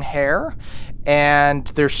long hair, and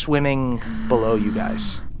they're swimming below you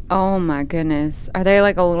guys. Oh my goodness. Are they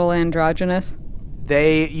like a little androgynous?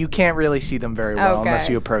 You can't really see them very well Okay. unless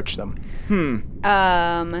you approach them.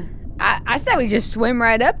 I said we just swim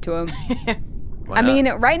right up to them. I mean,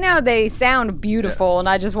 right now they sound beautiful, and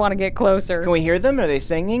I just want to get closer. Can we hear them? Are they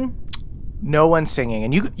singing? No one's singing,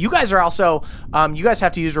 and you guys are also you guys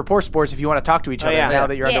have to use rapport sports if you want to talk to each other yeah. now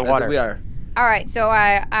that you're Yeah. underwater. We are. All right, so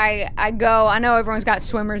I go. I know everyone's got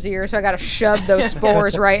swimmer's ears, so I got to shove those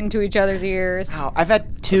spores right into each other's ears. Wow, I've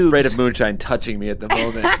had tubes. Afraid of moonshine touching me at the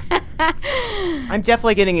moment. I'm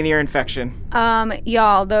definitely getting an ear infection.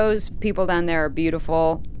 Y'all, those people down there are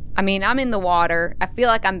beautiful. I mean, I'm in the water. I feel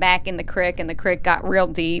like I'm back in the creek, and the creek got real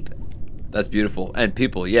deep. That's beautiful. And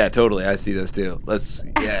people, yeah, totally. I see those too.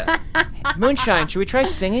 Yeah. Moonshine, should we try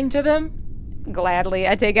singing to them? Gladly,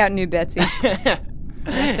 I take out New Betsy.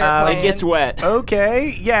 I start It playing. gets wet.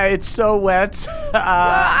 Okay, yeah, it's so wet. Well,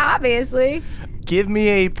 obviously. Give me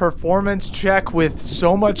a performance check with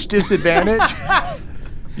so much disadvantage.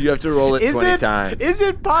 You have to roll it 20 times. Is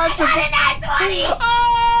it possible?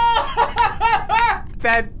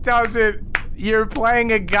 That doesn't. You're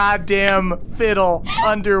playing a goddamn fiddle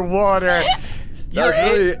underwater.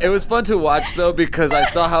 It was fun to watch though because I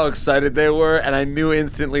saw how excited they were and I knew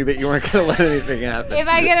instantly that you weren't going to let anything happen. If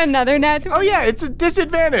I get another nat 20, Oh yeah, it's a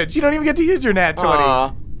disadvantage. You don't even get to use your nat 20.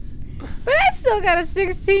 Aw. but I still got a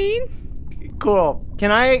 16. Cool.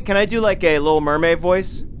 Can I do like a Little Mermaid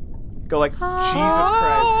voice? Go like, Jesus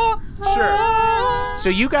Christ. Sure. So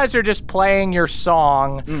you guys are just playing your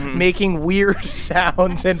song, making weird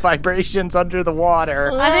sounds and vibrations under the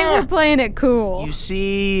water. I think we're playing it cool. You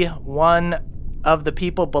see one of the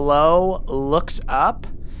people below looks up,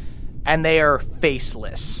 and they are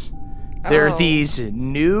faceless. They're Oh. these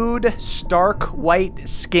nude, stark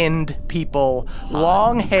white-skinned people,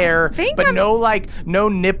 long hair, think but I'm no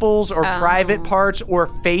nipples or Oh. private parts or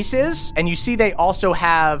faces. And you see they also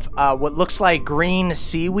have what looks like green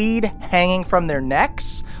seaweed hanging from their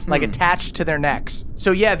necks, like attached to their necks.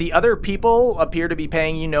 So yeah, the other people appear to be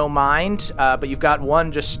paying you no mind, but you've got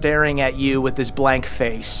one just staring at you with this blank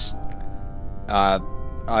face.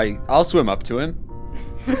 I'll swim up to him.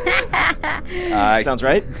 I sounds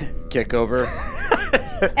right. kick over.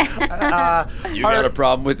 You got a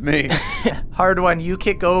problem with me? Hard one, you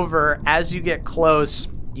kick over. As you get close,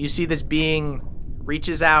 you see this being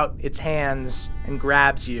reaches out its hands and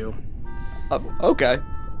grabs you. Okay.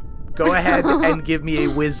 Go ahead and give me a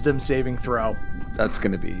wisdom saving throw. That's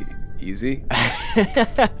going to be easy.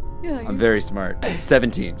 I'm very smart.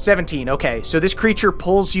 17. 17, okay. So this creature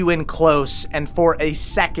pulls you in close, and for a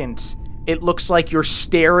second, it looks like you're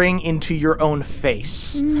staring into your own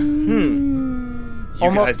face. You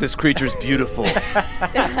guys, this creature's beautiful. It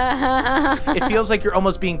feels like you're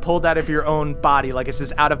almost being pulled out of your own body, like it's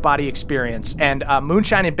this out-of-body experience. And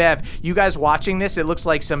Moonshine and Bev, you guys watching this, it looks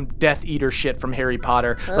like some Death Eater shit from Harry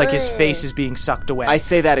Potter. Like his face is being sucked away. I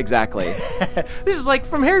say that exactly. This is like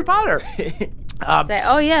from Harry Potter. Say,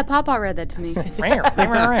 oh yeah, Papa read that to me. But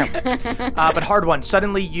hard one.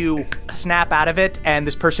 Suddenly you snap out of it, and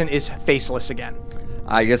this person is faceless again.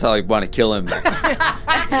 I guess I want to kill him. Go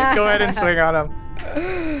ahead and swing on him.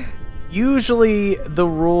 Usually the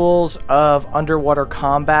rules of underwater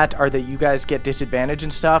combat are that you guys get disadvantage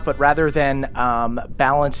and stuff, but rather than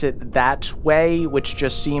balance it that way, which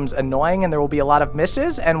just seems annoying and there will be a lot of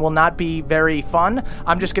misses and will not be very fun,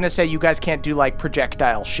 I'm just going to say you guys can't do like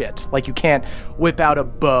projectile shit. Like you can't whip out a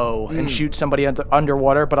bow and shoot somebody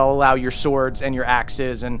underwater, but I'll allow your swords and your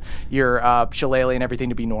axes and your shillelagh and everything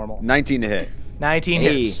to be normal. 19 to hit. 19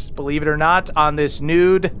 hits, believe it or not, on this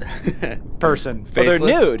nude person. Faceless? Oh,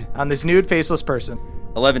 they're nude. On this nude, faceless person.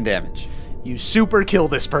 11 damage. You super kill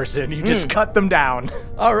this person. You just cut them down.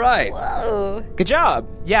 All right. Whoa. Good job.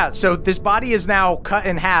 Yeah, so this body is now cut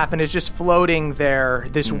in half and is just floating there,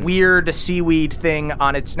 this weird seaweed thing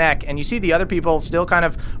on its neck. And you see the other people still kind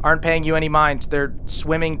of aren't paying you any mind. They're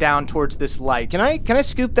swimming down towards this light. Can I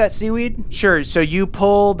scoop that seaweed? Sure, so you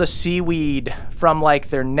pull the seaweed from like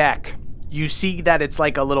their neck. You see that it's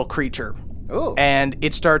like a little creature. Ooh. And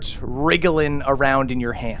it starts wriggling around in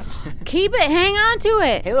your hand. Keep it. Hang on to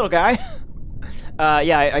it. Hey, little guy.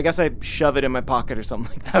 I guess I shove it in my pocket or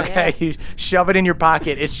something like that. Okay, you shove it in your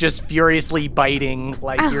pocket. It's just furiously biting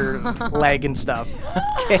like your leg and stuff.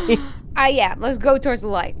 Okay. Yeah, let's go towards the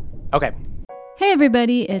light. Okay. Hey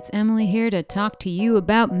everybody, it's Emily here to talk to you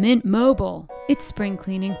about Mint Mobile. It's spring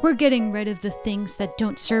cleaning. We're getting rid of the things that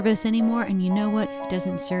don't serve us anymore, and you know what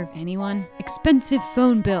doesn't serve anyone? Expensive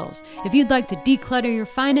phone bills. If you'd like to declutter your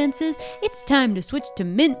finances, it's time to switch to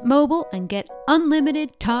Mint Mobile and get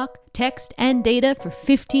unlimited talk, text, and data for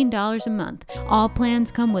 $15 a month. All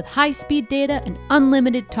plans come with high-speed data and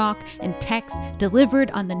unlimited talk and text delivered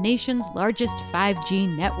on the nation's largest 5G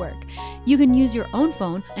network. You can use your own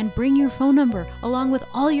phone and bring your phone number along with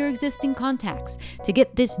all your existing contacts. To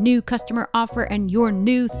get this new customer offer and your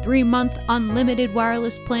new 3-month unlimited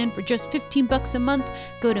wireless plan for just $15 a month,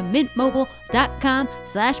 go to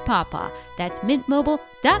mintmobile.com/pawpaw. That's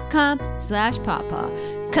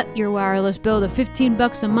mintmobile.com/pawpaw. Cut your wireless bill to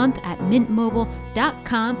 $15 a month at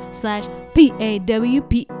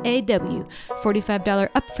mintmobile.com/PAWPAW. $45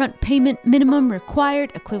 upfront payment minimum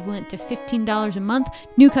required, equivalent to $15 a month.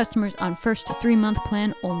 New customers on first 3-month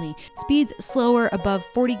plan only. Speeds slower above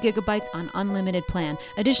 40 gigabytes on unlimited plan.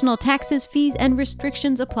 Additional taxes, fees, and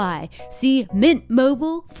restrictions apply. See Mint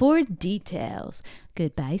Mobile for details.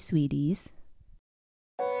 Goodbye, sweeties.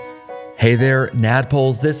 Hey there,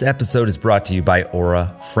 Nadpoles. This episode is brought to you by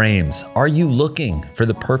Aura Frames. Are you looking for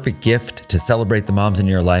the perfect gift to celebrate the moms in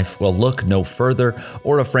your life? Well, look no further.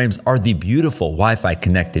 Aura Frames are the beautiful Wi-Fi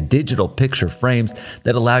connected digital picture frames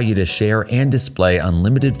that allow you to share and display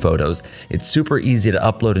unlimited photos. It's super easy to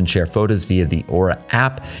upload and share photos via the Aura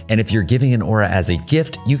app. And if you're giving an Aura as a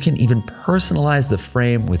gift, you can even personalize the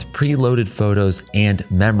frame with preloaded photos and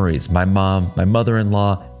memories. My mom, my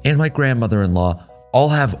mother-in-law, and my grandmother-in-law all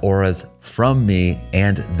have Auras from me,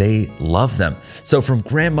 and they love them. So from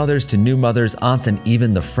grandmothers to new mothers, aunts, and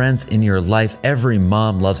even the friends in your life, every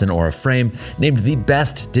mom loves an Aura frame, named the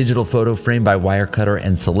best digital photo frame by Wirecutter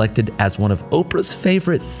and selected as one of Oprah's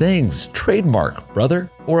favorite things. Trademark, brother.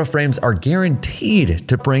 Aura frames are guaranteed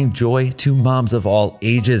to bring joy to moms of all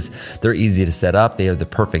ages. They're easy to set up, they are the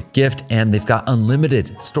perfect gift, and they've got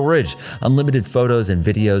unlimited storage, unlimited photos and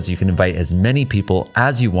videos. You can invite as many people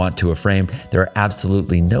as you want to a frame. There are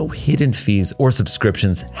absolutely no hidden fees or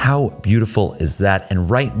subscriptions. How beautiful is that? And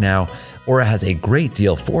right now, Aura has a great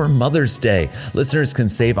deal for Mother's Day. Listeners can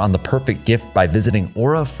save on the perfect gift by visiting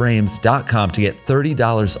auraframes.com to get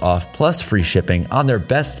 $30 off plus free shipping on their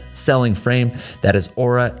best-selling frame. That is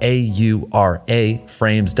Aura, A-U-R-A,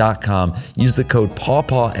 frames.com. Use the code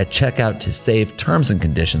PAWPAW at checkout to save. Terms and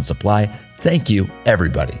conditions apply. Thank you,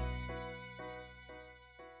 everybody.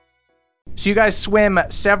 So you guys swim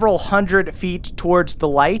several hundred feet towards the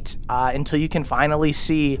light until you can finally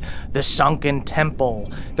see the sunken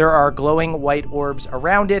temple. There are glowing white orbs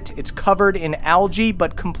around it. It's covered in algae,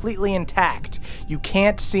 but completely intact. You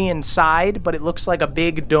can't see inside, but it looks like a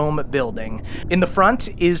big dome building. In the front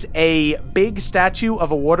is a big statue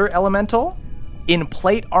of a water elemental. in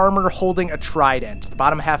plate armor holding a trident. The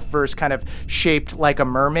bottom half of her is kind of shaped like a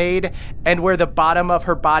mermaid, and where the bottom of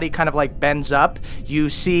her body kind of like bends up, you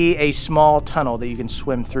see a small tunnel that you can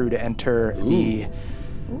swim through to enter the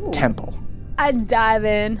temple. I dive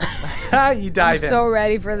in. You dive in. I'm so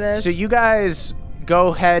ready for this. So you guys go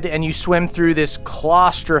ahead and you swim through this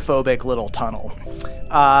claustrophobic little tunnel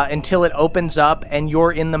until it opens up and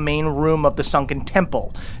you're in the main room of the sunken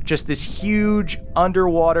temple. Just this huge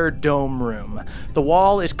underwater dome room. The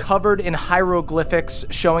wall is covered in hieroglyphics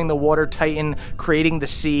showing the water titan creating the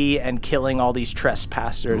sea and killing all these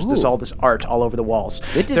trespassers. There's all this art all over the walls.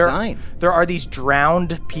 Good design. There are these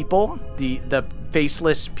drowned people, the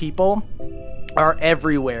faceless people, are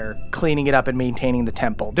everywhere cleaning it up and maintaining the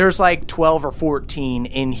temple. There's like 12 or 14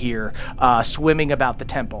 in here swimming about the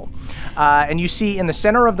temple. And you see in the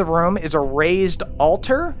center of the room is a raised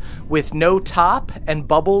altar with no top and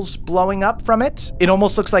bubbles blowing up from it. It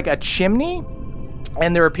almost looks like a chimney.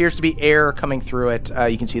 And there appears to be air coming through it.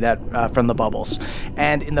 You can see that from the bubbles.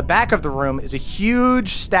 And in the back of the room is a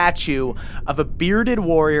huge statue of a bearded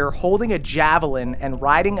warrior holding a javelin and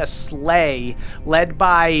riding a sleigh led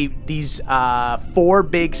by these 4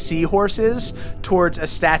 big seahorses towards a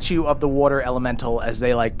statue of the water elemental as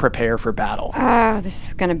they like prepare for battle. Oh, this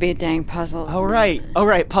is gonna be a dang puzzle. All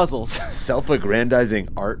right, puzzles. Self-aggrandizing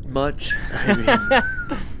art much? I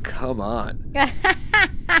mean, come on.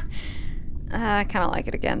 I kind of like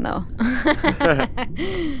it again, though.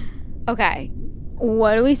 Okay.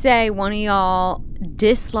 What do we say one of y'all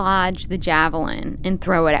dislodge the javelin and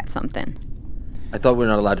throw it at something? I thought we're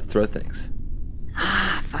not allowed to throw things.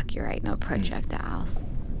 Fuck, you're right. No projectiles.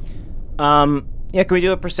 Yeah, can we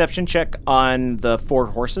do a perception check on the 4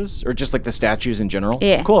 horses? Or just like the statues in general?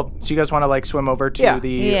 Yeah. Cool. So you guys want to like swim over to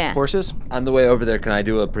the horses? On the way over there, can I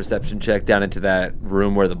do a perception check down into that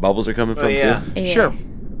room where the bubbles are coming from too? Yeah. Sure.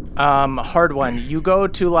 Hard one. You go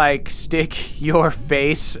to like stick your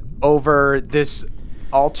face over this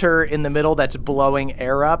altar in the middle that's blowing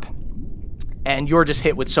air up, and you're just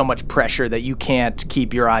hit with so much pressure that you can't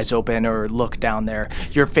keep your eyes open or look down there.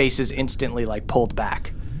 Your face is instantly like pulled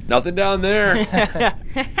back. Nothing down there.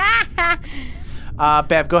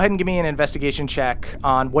 Bev, go ahead and give me an investigation check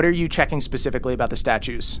on what are you checking specifically about the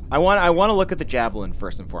statues? I want to look at the javelin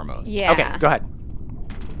first and foremost. Yeah. Okay, go ahead.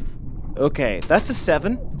 Okay, that's a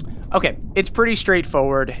 7. Okay, it's pretty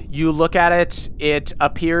straightforward. You look at it, it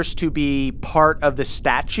appears to be part of the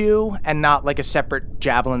statue and not like a separate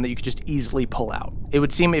javelin that you could just easily pull out. It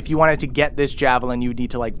would seem if you wanted to get this javelin, you would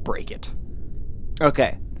need to like break it.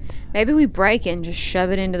 Okay. Maybe we break it and just shove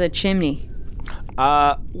it into the chimney.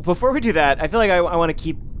 Before we do that, I feel like I want to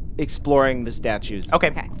keep exploring the statues.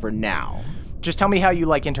 Okay. For now. Just tell me how you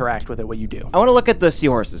like interact with it, what you do. I want to look at the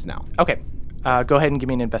seahorses now. Okay. Go ahead and give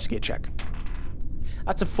me an investigate check.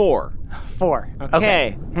 That's a 4. 4.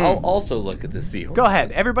 Okay. I'll also look at the seahorse. Go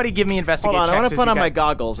ahead. Everybody give me investigate Hold on, checks. I want to put on my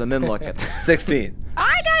goggles and then look at them. 16.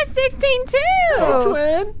 I got a 16 too.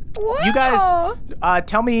 Twin. Whoa. You guys,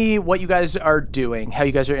 tell me what you guys are doing, how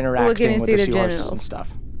you guys are interacting with the seahorses genitals. and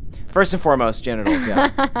stuff. First and foremost, genitals, yeah.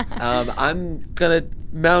 I'm going to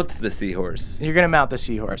mount the seahorse. You're going to mount the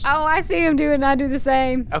seahorse. Oh, I see him do it and I do the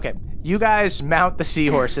same. Okay. You guys mount the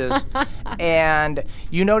seahorses, and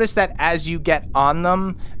you notice that as you get on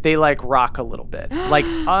them, they like rock a little bit. Like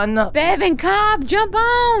Bev and Cobb, jump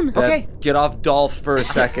on! Okay. Get off Dolph for a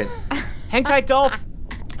second. Hang tight, Dolph.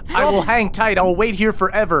 I will hang tight. I'll wait here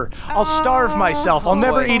forever. I'll starve myself. I'll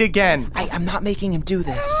never eat again. I'm not making him do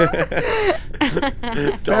this.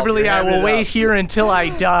 Beverly, I will wait here until I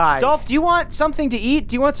die. Dolph, do you want something to eat?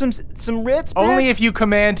 Do you want some Ritz bits? Only if you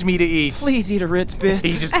command me to eat. Please eat a Ritz bits.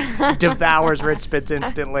 He just devours Ritz bits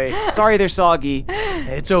instantly. Sorry, they're soggy.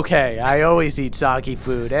 It's okay. I always eat soggy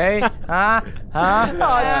food, eh? Huh? Oh,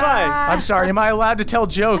 it's fine. I'm sorry. Am I allowed to tell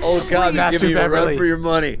jokes? Oh, God, Master give me a Beverly. run for your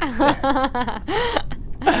money.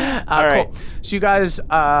 All right. Cool. So you guys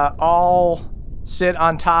all sit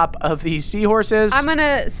on top of these seahorses. I'm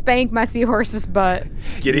gonna spank my seahorse's butt.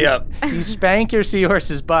 Giddy up. You spank your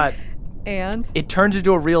seahorse's butt. And? It turns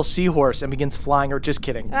into a real seahorse and begins flying, or just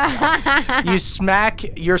kidding. You smack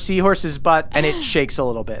your seahorse's butt and it shakes a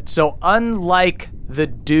little bit. So unlike the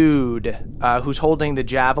dude who's holding the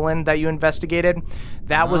javelin that you investigated,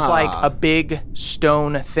 that was like a big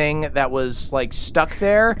stone thing that was like stuck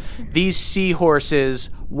there. These seahorses,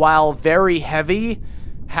 while very heavy,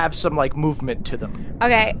 have some like movement to them.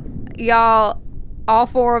 Okay, y'all, all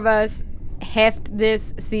 4 of us heft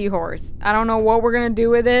this seahorse. I don't know what we're gonna do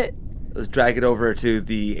with it, Let's drag it over to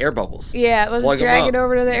the air bubbles. Yeah, let's Plug 'em drag up. it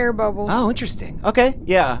over to the air bubbles. Oh, interesting. Okay,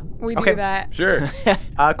 yeah. We Okay. do that. Sure.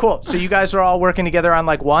 Cool. So you guys are all working together on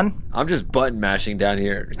like one? I'm just button mashing down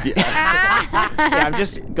here. Yeah. Yeah, I'm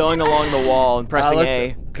just going along the wall and pressing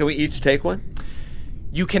A. Can we each take one?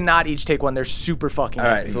 You cannot each take one. They're super fucking All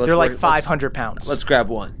right, heavy. so let's They're like work- 500 pounds. Let's grab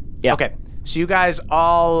one. Yeah. Okay. So you guys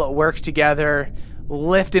all work together,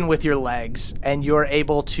 lifting with your legs, and you're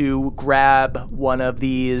able to grab one of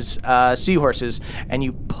these seahorses and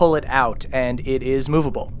you pull it out, and it is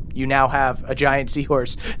movable. You now have a giant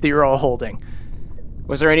seahorse that you're all holding.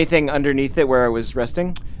 Was there anything underneath it where I was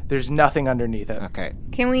resting? There's nothing underneath it. Okay.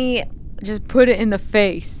 Can we just put it in the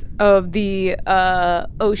face of the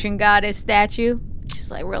ocean goddess statue?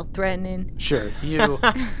 Just like real threatening. Sure.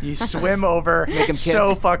 You swim over. him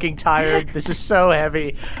So fucking tired. This is so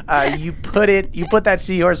heavy. You put that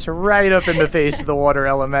seahorse right up in the face of the water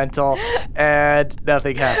elemental, and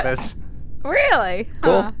nothing happens. Really?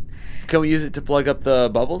 Cool. Huh. Can we use it to plug up the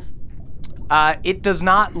bubbles? It does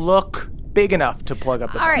not look big enough to plug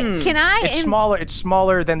up the All right, bubbles. can I... It's smaller. It's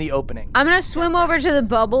smaller than the opening. I'm going to swim over to the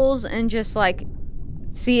bubbles and just like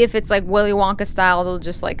see if it's like Willy Wonka style. They'll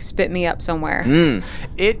just like spit me up somewhere.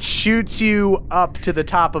 It shoots you up to the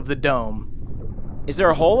top of the dome. Is there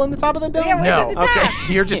a hole in the top of the dome? Yeah, No. where's the top?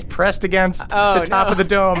 You're just pressed against Oh, the top no. of the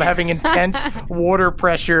dome, having intense water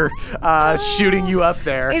pressure shooting you up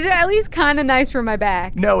there. Is it at least kind of nice for my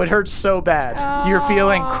back? No, it hurts so bad. You're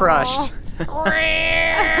feeling crushed.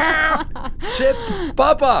 Chip,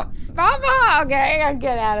 Papa. Papa! Okay, I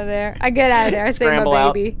get out of there. I save Scramble my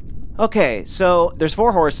out. baby. Okay, so there's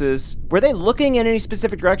 4 horses. Were they looking in any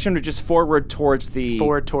specific direction or just forward towards the...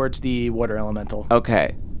 Forward towards the water elemental.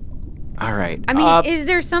 Okay. All right. I mean, is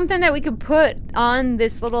there something that we could put on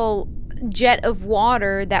this little jet of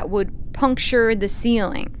water that would puncture the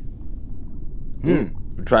ceiling?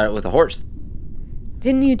 Try it with a horse.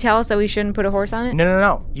 Didn't you tell us that we shouldn't put a horse on it?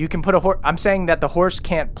 No. You can put a horse. I'm saying that the horse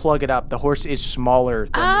can't plug it up. The horse is smaller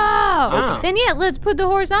than Oh, then yeah, let's put the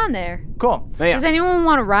horse on there. Cool. Oh, yeah. Does anyone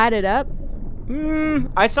want to ride it up?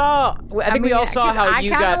 I think we all saw how you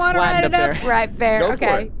got flattened up there. Right, fair. Go for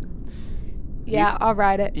Okay. it. Yeah, I'll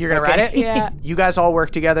ride it. You're going to ride it? Yeah. You guys all work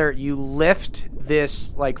together. You lift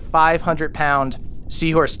this like 500-pound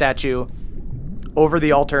seahorse statue over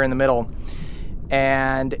the altar in the middle,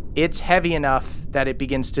 and it's heavy enough that it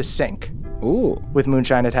begins to sink Ooh. with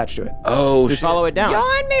moonshine attached to it. Oh, We shit. follow it down.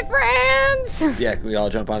 Join me, friends! Yeah, can we all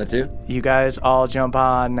jump on it too? You guys all jump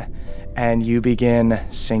on, and you begin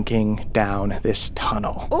sinking down this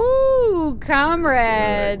tunnel. Ooh,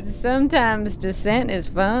 comrades. Sometimes descent is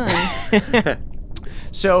fun.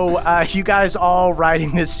 So you guys all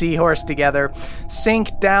riding this seahorse together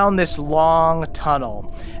sink down this long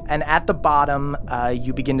tunnel. And at the bottom,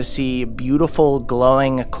 you begin to see beautiful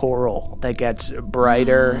glowing coral that gets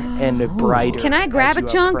brighter and brighter. Can I grab as a you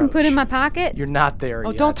chunk and put it in my approach. pocket? You're not there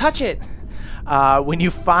yet. Don't touch it. When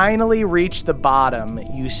you finally reach the bottom,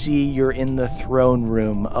 you see you're in the throne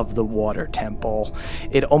room of the water temple.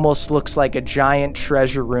 It almost looks like a giant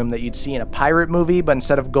treasure room that you'd see in a pirate movie, but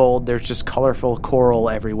instead of gold, there's just colorful coral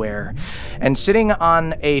everywhere. And sitting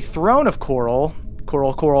on a throne of coral,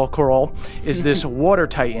 is this water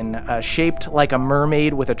titan shaped like a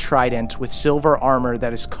mermaid with a trident with silver armor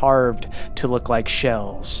that is carved to look like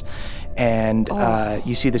shells. And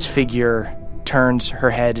you see this figure turns her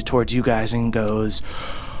head towards you guys and goes,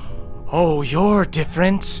 "Oh, you're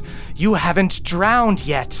different. You haven't drowned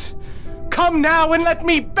yet. Come now and let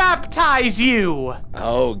me baptize you."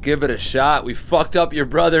 Oh, give it a shot. We fucked up your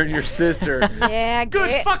brother and your sister. Yeah,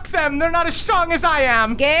 Good, fuck them. They're not as strong as I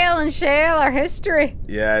am. Gale and Shale are history.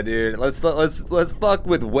 Yeah, dude. Let's fuck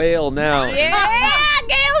with Whale now. Yeah,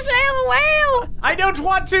 Gale, Shale, and Whale. I don't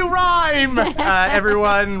want to rhyme.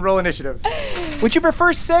 Everyone, roll initiative. Would you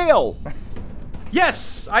prefer sail?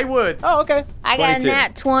 Yes, I would. Oh, okay. I got a 22.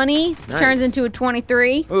 nat 20. Turns into a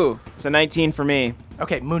 23. Ooh, it's a 19 for me.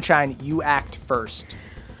 Okay, Moonshine, you act first.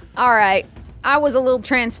 All right. I was a little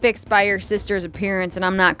transfixed by your sister's appearance, and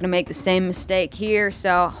I'm not going to make the same mistake here,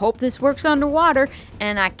 so hope this works underwater,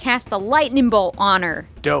 and I cast a lightning bolt on her.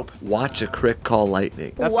 Dope. Watch a crick call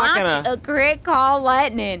lightning. That's Watch not gonna. a crit call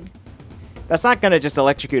lightning. That's not gonna just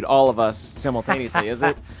electrocute all of us simultaneously, is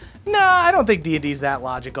it? No, I don't think D&D's that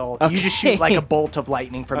logical. You just shoot like a bolt of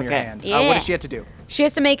lightning from your Okay. hand. Yeah. What does she have to do? She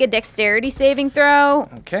has to make a dexterity saving throw.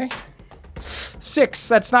 Okay. 6.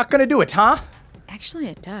 That's not going to do it, huh? Actually,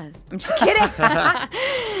 it does. I'm just kidding.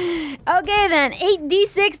 Okay, then.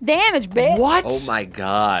 8d6 damage, bitch. What? Oh my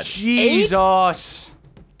god. Jesus.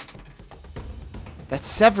 That's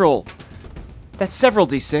several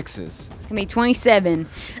d6s. It's going to be 27.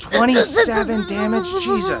 27 damage?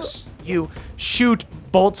 Jesus. You shoot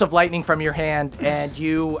bolts of lightning from your hand, and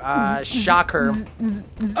you shock her.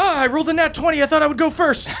 I rolled a nat 20. I thought I would go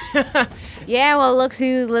first. Yeah, well, look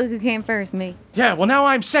who came first, me. Yeah, well, now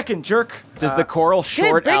I'm second, jerk. Does the coral Good,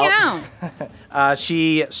 short bring out? it on.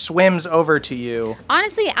 She swims over to you.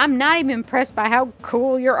 Honestly, I'm not even impressed by how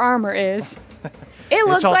cool your armor is. It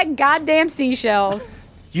looks all- like goddamn seashells.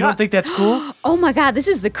 You don't think that's cool? Oh my god, this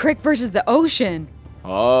is the creek versus the ocean.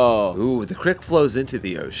 Oh. Ooh, the creek flows into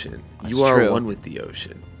the ocean. That's You are true. one with the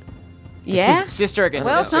ocean. Yeah? Sister against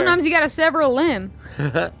Well, sister. sometimes you gotta sever a limb.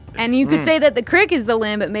 And you could say that the creek is the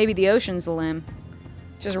limb, but maybe the ocean's the limb.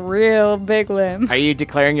 Just real big limb. Are you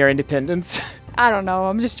declaring your independence? I don't know,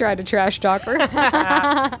 I'm just trying to trash talk her.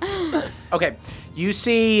 Okay, you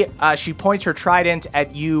see she points her trident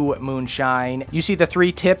at you, Moonshine. You see the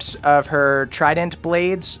 3 tips of her trident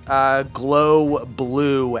blades glow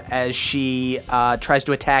blue as she tries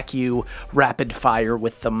to attack you rapid fire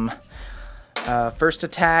with them. First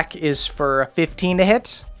attack is for a 15 to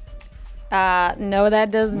hit. No,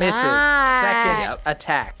 that does Misses. not. Second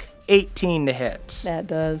attack, 18 to hit. That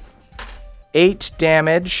does. 8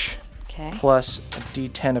 damage Okay. plus a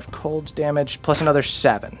d10 of cold damage plus another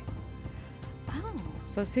 7. Oh,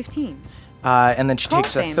 so 15. And then she Cold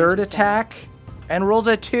takes a damage, third you said. attack and rolls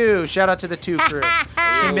a 2. Shout out to the 2 crew.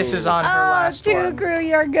 She misses on her last two one. crew,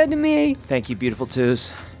 you're good to me. Thank you, beautiful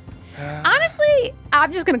twos. Honestly,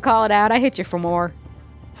 I'm just gonna call it out. I hit you for more.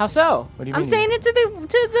 How so? What do you I'm mean? saying it to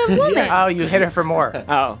the woman. Oh, you hit her for more.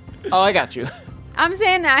 Oh, I got you. I'm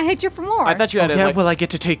saying I hit you for more. I thought you had Okay, a, like, well, I get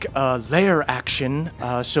to take a lair action,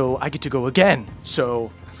 so I get to go again.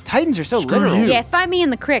 So, Titans are so Screw literal. you. Yeah, find me in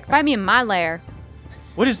the creek. Find me in my lair.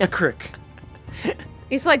 what is the crick?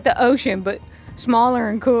 It's like the ocean, but smaller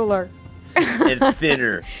and cooler. And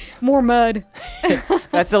thinner. More mud.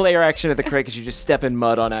 That's the layer action of the crick is you just step in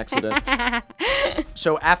mud on accident.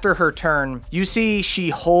 So after her turn, you see she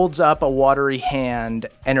holds up a watery hand,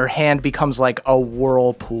 and her hand becomes like a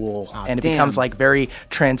whirlpool, and it damn. becomes like very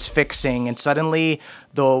transfixing, and suddenly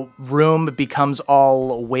the room becomes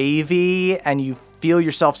all wavy, and you feel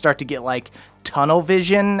yourself start to get like tunnel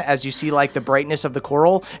vision as you see like the brightness of the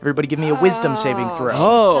coral. Everybody give me a wisdom saving throw.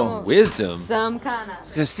 Oh, Wisdom. Some kind of.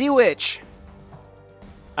 it's a sea witch.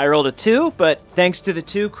 I rolled a 2, but thanks to the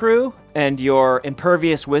 2 crew and your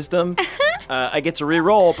impervious wisdom, I get to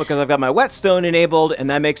re-roll because I've got my whetstone enabled, and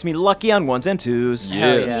that makes me lucky on 1s and 2s.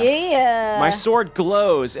 Hell yeah. Yeah. My sword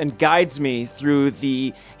glows and guides me through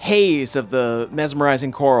the haze of the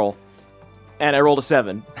mesmerizing coral. And I rolled a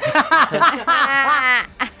 7.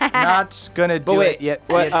 Not gonna do But wait, it yet.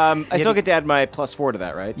 what? I Yet- still get to add my +4 to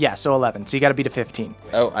that, right? Yeah, so 11. So you got to beat a 15.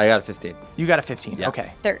 Oh, I got a 15. You got a 15. Yeah.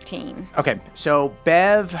 Okay. 13. Okay, so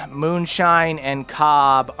Bev, Moonshine, and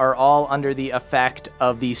Cobb are all under the effect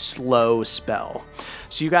of the slow spell.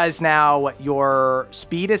 So you guys now, your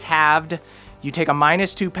speed is halved. You take a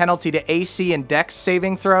 -2 penalty to AC and Dex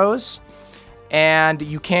saving throws. And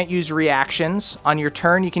you can't use reactions. On your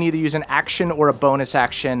turn, you can either use an action or a bonus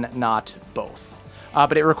action, not both.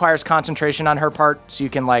 But it requires concentration on her part, so you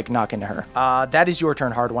can, like, knock into her. That is your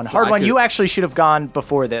turn, Hard One. Hard I One, could- you actually should have gone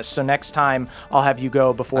before this, so next time I'll have you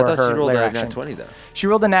go before I thought her she rolled lair a action. nat 20, though. She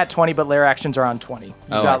rolled a nat 20, but lair actions are on 20. You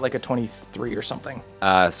Oh, I got, see. like, a 23 or something.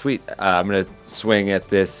 Sweet. I'm going to swing at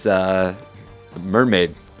this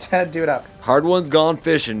mermaid. Do it up. Hard one's gone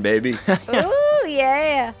fishing, baby. Ooh,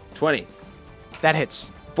 yeah. 20. That hits.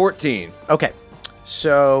 14. Okay,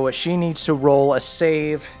 so she needs to roll a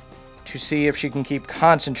save to see if she can keep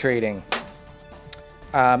concentrating.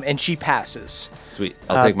 And she passes. Sweet.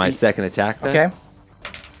 I'll take my be- second attack then. Okay?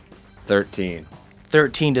 13.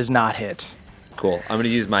 13 does not hit. Cool. I'm going to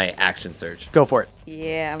use my action surge. Go for it.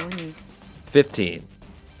 Yeah, we need. 15.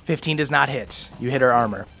 15 does not hit. You hit her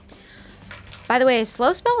armor. By the way, is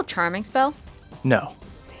slow spell a charming spell? No.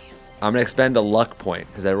 I'm going to expend a luck point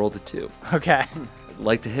because I rolled a 2. Okay. I'd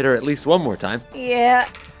like to hit her at least one more time. Yeah.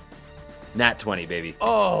 Nat 20, baby.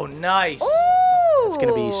 Oh, nice. Ooh. It's going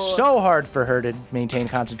to be so hard for her to maintain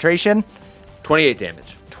concentration. 28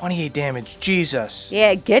 damage. 28 damage. Jesus.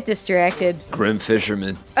 Yeah, get distracted. Grim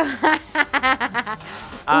Fisherman.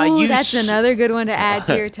 Ooh, You that's s- another good one to add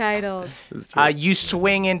to your titles. You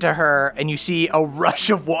swing into her and you see a rush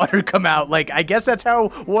of water come out. Like, I guess that's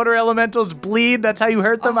how water elementals bleed. That's how you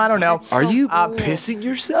hurt them. I don't know. Are you pissing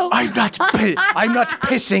yourself? I'm not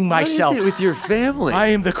pissing myself. What is it with your family? I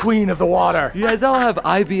am the queen of the water. You guys all have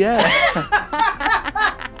IBS.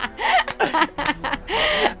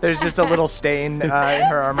 There's just a little stain in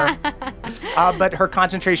her armor. But her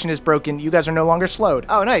concentration is broken. You guys are no longer slowed.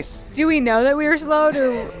 Oh, nice. Do we know that we were slowed,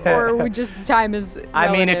 or we just time is relative?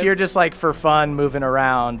 I mean, if you're just like for fun moving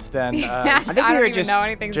around, then I think we don't were even just- know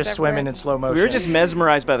anything's just different. swimming in slow motion. We were just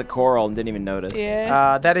mesmerized by the coral and didn't even notice.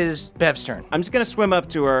 Yeah. That is Bev's turn. I'm just gonna swim up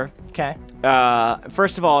to her. Okay.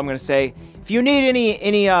 First of all, I'm gonna say, if you need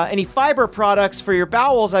any fiber products for your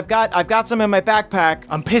bowels, I've got some in my backpack.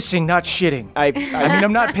 I'm pissing, not shitting. I I mean,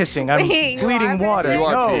 I'm not pissing. I'm Wait, you bleeding are water. pissing? You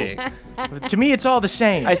are no. peeing. To me, it's all the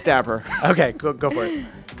same. I stab her. Okay, go for it.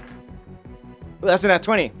 Well, that's a nat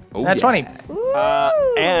 20. Oh, Nat yeah. 20.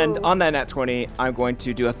 And on that nat 20, I'm going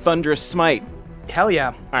to do a thunderous smite. Hell yeah.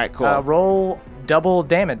 All right, cool. Roll double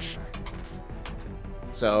damage.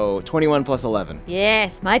 So 21 plus 11. Yeah,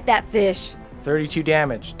 smite that fish. 32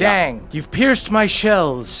 damage. Dang. You've pierced my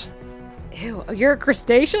shells. Ew, you're a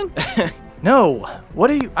crustacean? No. What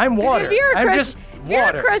are you? I'm water. If you're a I'm just you're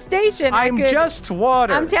water. a crustacean. I'm just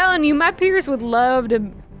water. I'm telling you, my peers would love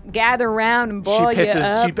to gather around and She boil you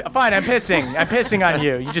pisses. up. Fine, I'm pissing. I'm pissing on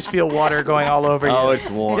you. You just feel water going all over you. Oh, it's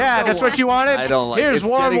warm. Yeah, that's what you wanted? I don't like it. Here's It's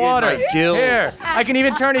warm getting in water. my gills. Here. I can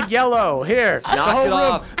even turn it yellow. Here. Knock it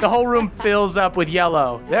off. The whole room fills up with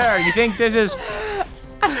yellow. There, you think this is...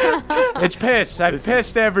 It's piss. I've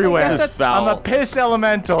pissed everywhere. This is foul. I'm a piss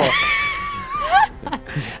elemental.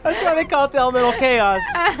 That's why they call it the elemental chaos.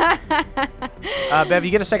 Bev,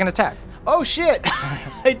 you get a second attack. Oh, shit.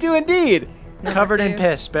 I do indeed. Covered in two.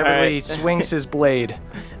 piss, Beverly right. swings his blade.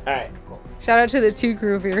 All right, cool. Shout out to the 2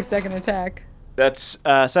 crew for your second attack. That's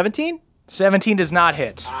 17? 17 does not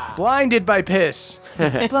hit. Blinded by piss.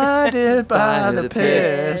 Blinded by the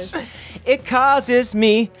piss. It causes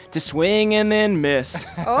me to swing and then miss.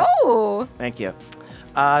 Oh! Thank you.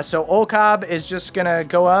 So Olcob is just gonna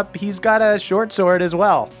go up. He's got a short sword as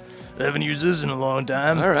well. I haven't used this in a long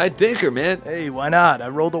time. All right, Dinker, man. Hey, why not? I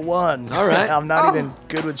rolled a 1. All right. I'm not even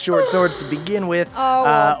good with short swords to begin with.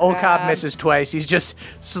 Oh, Olcob God. misses twice. He's just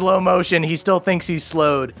slow motion. He still thinks he's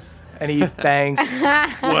slowed. And he bangs.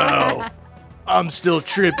 Wow. I'm still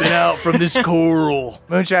tripping out from this coral.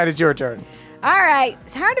 Moonshine, it's your turn. All right,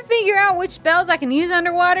 it's hard to figure out which spells I can use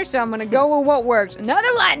underwater, so I'm going to go with what works. Another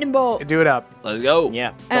lightning bolt. Do it up. Let's go.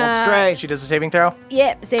 Yeah. Don't stray. She does a saving throw.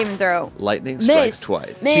 Yep, save and throw. Lightning strikes Miss.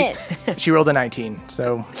 twice. Miss. She rolled a 19,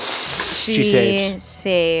 so She saves.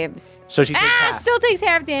 saves. So she takes Ah, half. still takes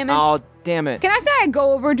half damage. Oh, damn it. Can I say I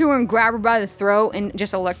go over to her and grab her by the throat and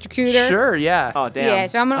just electrocute her? Sure, yeah. Oh, damn. Yeah,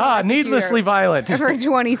 so I'm going to Needlessly violent. for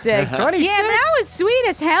 26. 26? Yeah, but I was sweet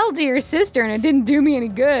as hell to your sister, and it didn't do me any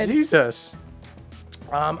good. Jesus.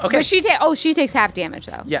 Okay. But she takes half damage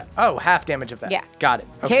though. Yeah. Oh, half damage of that. Yeah. Got it.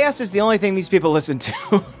 Okay. Chaos is the only thing these people listen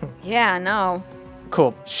to. Yeah, no.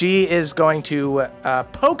 Cool. She is going to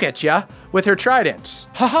poke at you with her trident.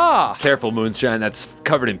 Ha Careful, Moonshine. That's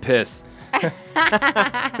covered in piss.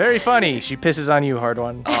 ha! Very funny. She pisses on you, hard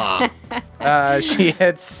one. She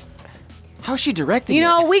hits. How's she directing You it?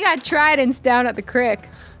 know, we got tridents down at the crick.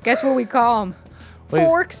 Guess what we call them? Wait.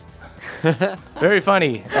 Forks. Very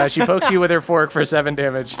funny. She pokes you with her fork for 7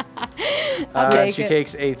 damage. take She it.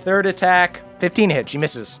 takes a third attack. 15 hit. She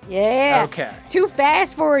misses. Yeah. Okay. Too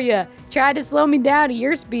fast for you. Tried to slow me down to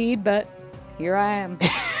your speed, but here I am.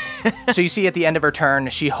 So you see at the end of her turn,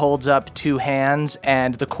 she holds up 2 hands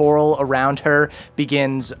and the coral around her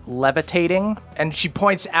begins levitating. And she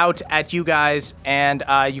points out at you guys and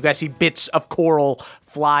you guys see bits of coral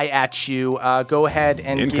fly at you. Go ahead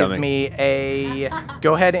and Incoming.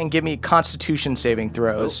 go ahead and give me Constitution saving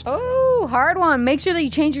throws. Oh, hard one. Make sure that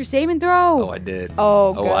you change your saving throw. Oh, I did.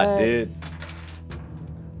 Oh, Oh, I good. did.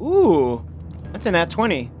 Ooh, that's a nat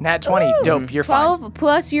 20. Nat 20. Dope. You're 12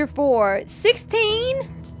 plus your 4. 16?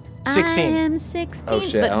 16. I am 16, Oh,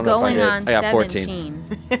 shit, I but don't know if I going hit. on I got 14.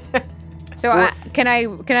 17. So can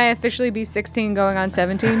I officially be 16 going on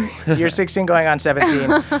 17? fine. You're 16 going on 17.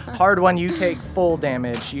 Hard one, you take full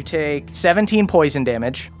damage. You take 17 poison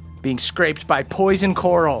damage, being scraped by poison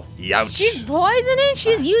coral. Youch. She's poisoning?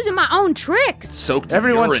 She's using my own tricks. Soaked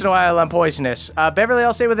Every in once in a urine. while, I'm poisonous. Beverly,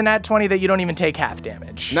 I'll say with a nat 20 that you don't even take half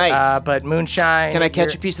damage. Nice. But Moonshine. Can I catch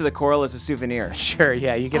you're- a piece of the coral as a souvenir? Sure,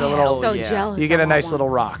 yeah. You get a I'm little. so yeah. jealous. You get I a want nice one. little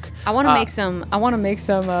rock. I want to make some. I want to make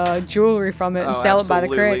some jewelry from it and sell it by the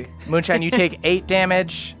absolutely. crick. Moonshine, you take 8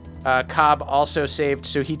 damage. Cobb also saved,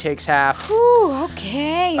 so he takes half. Ooh,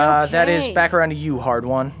 okay. That is back around to you, hard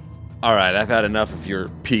one. All right, I've had enough of your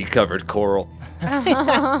pea-covered coral.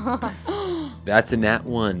 That's a nat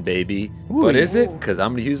 1, baby. But is it? Because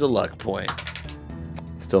I'm going to use a luck point.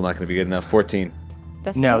 Still not going to be good enough. 14.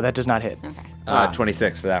 That's No, it? that does not hit.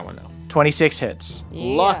 26 for that one, though. 26 hits.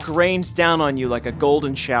 Luck rains down on you like a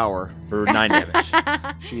golden shower. For 9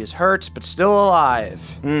 damage. She is hurt, but still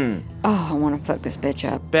alive. Oh, I want to fuck this bitch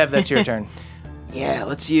up. Bev, that's your turn. Yeah,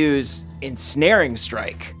 let's use Ensnaring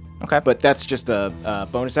Strike. Okay. But that's just a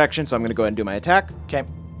bonus action, so I'm going to go ahead and do my attack. Okay.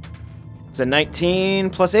 It's a 19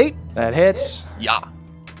 plus 8. That hits. Yeah.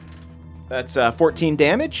 That's 14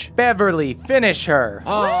 damage. Beverly, finish her.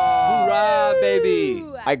 Hoorah, baby.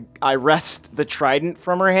 I wrest the trident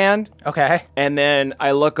from her hand, Okay. and then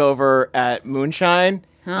I look over at Moonshine,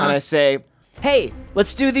 and I say, hey,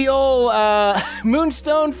 let's do the old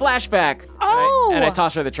Moonstone flashback. Oh! And I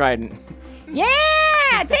toss her the trident. Yeah!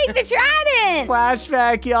 Take the trident!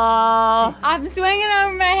 Flashback, y'all. I'm swinging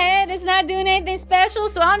over my head. It's not doing anything special,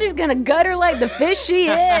 so I'm just gonna gut her like the fish she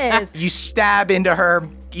is. You stab into her.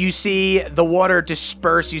 You see the water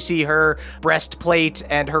disperse. You see her breastplate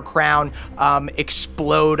and her crown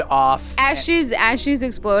explode off. As she's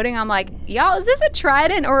exploding, I'm like, y'all, is this a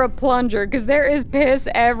trident or a plunger? Because there is piss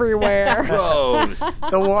everywhere. Gross.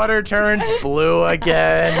 The water turns blue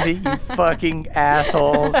again, you fucking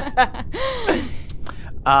assholes.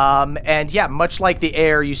 And yeah, much like the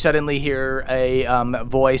air, you suddenly hear a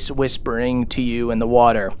voice whispering to you in the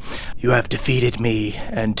water. You have defeated me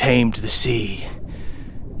and tamed the sea.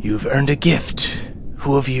 You've earned a gift.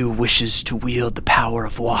 Who of you wishes to wield the power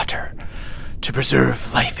of water to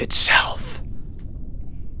preserve life itself?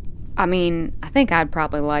 I mean, I think I'd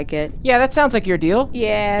probably like it. Yeah, that sounds like your deal.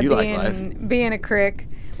 Yeah, You like life. being a crick.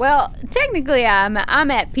 Well, technically, I'm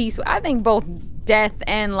at peace. I think both death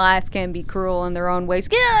and life can be cruel in their own ways.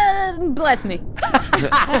 Bless me.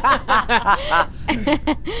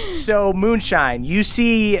 So, Moonshine, you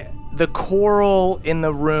see the coral in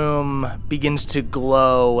the room begins to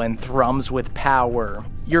glow and thrums with power.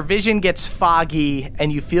 Your vision gets foggy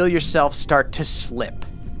and you feel yourself start to slip.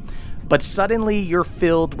 But suddenly you're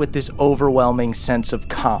filled with this overwhelming sense of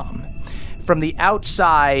calm. From the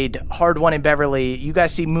outside, Hard One and Beverly, you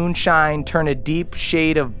guys see Moonshine turn a deep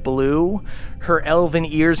shade of blue. Her elven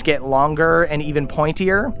ears get longer and even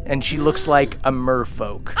pointier, and she looks like a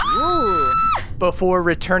merfolk. Before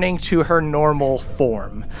returning to her normal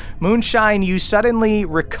form. Moonshine, you suddenly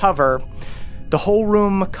recover. The whole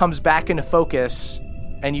room comes back into focus,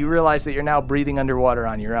 and you realize that you're now breathing underwater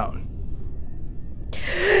on your own.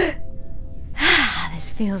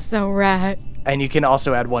 This feels so right. And you can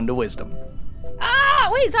also add 1 to wisdom. Ah,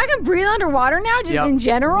 wait, so I can breathe underwater now, just Yep. in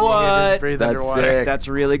general? You What? just breathe That's underwater. sick. That's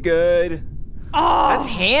really good. Oh, That's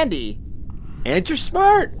handy. And you're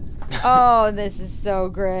smart. oh, this is so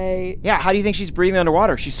great. Yeah, how do you think she's breathing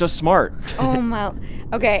underwater? She's so smart. Oh my.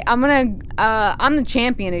 Okay, I'm the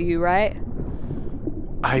champion of you, right?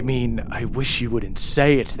 I mean, I wish you wouldn't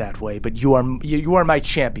say it that way, but you are my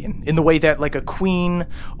champion. In the way that, like, a queen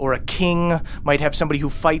or a king might have somebody who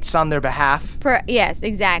fights on their behalf. Yes,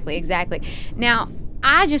 exactly. Now,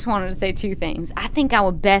 I just wanted to say 2 things. I think I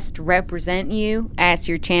would best represent you as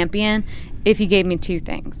your champion if you gave me 2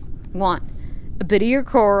 things. 1, a bit of your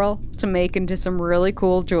coral to make into some really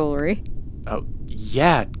cool jewelry. Oh,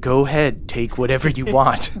 yeah, go ahead. Take whatever you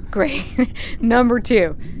want. Great. Number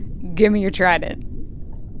 2, give me your trident.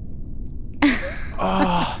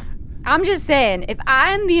 I'm just saying, if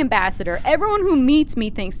I'm the ambassador, everyone who meets me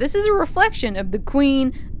thinks this is a reflection of the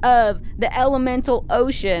queen of the elemental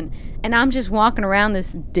ocean, and I'm just walking around this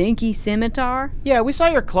dinky scimitar. Yeah, we saw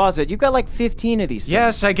your closet. You've got like 15 of these things.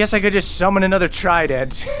 Yes, I guess I could just summon another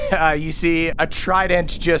trident. You see, a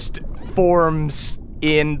trident just forms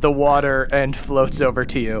in the water and floats over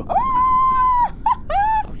to you.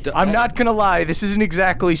 I'm not gonna lie, this isn't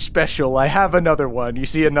exactly special. I have another one. You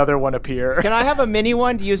see another one appear. Can I have a mini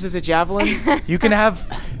one to use as a javelin? You can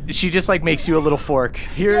have... She just, like, makes you a little fork.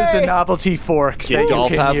 Here's a novelty fork that you Dolph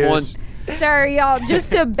can have use. one? Sorry, y'all, just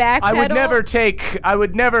to backpedal. I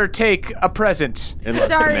would never take a present Unless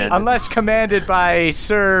Sorry. commanded. unless commanded by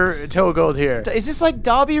Sir Togold here. Is this like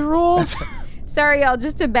Dobby rules? Sorry, y'all,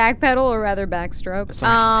 just to backpedal, or rather backstroke.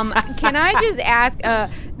 Can I just ask,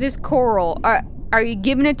 this coral, are you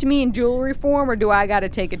giving it to me in jewelry form, or do I gotta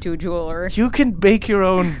take it to a jeweler? You can bake your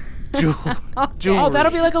own jewelry. Oh,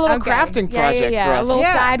 that'll be like a little Okay. crafting project yeah, for us. a little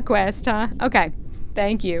Yeah. side quest, huh? Okay,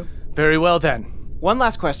 thank you. Very well then. One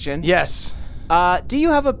last question. Yes. Do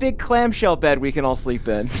you have a big clamshell bed we can all sleep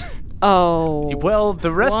in? Oh. Well,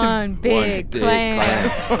 the rest One of... big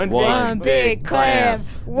clam. One big clam.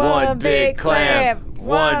 One big clam.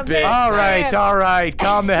 One big All right.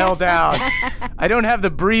 Calm the hell down. I don't have the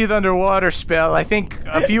breathe underwater spell. I think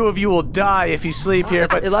a few of you will die if you sleep here,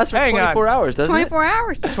 but It lasts for hang 24 on. hours, doesn't 24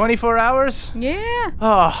 hours. 24 hours? Yeah.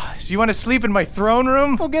 Oh, so you want to sleep in my throne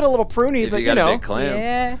room? We'll get a little pruny, it? If but you got a know. big clam.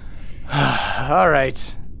 Yeah. All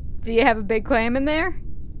right. Do you have a big clam in there?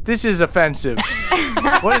 This is offensive.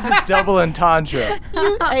 What is this double entendre?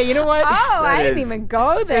 Hey, you know what? Oh, I didn't even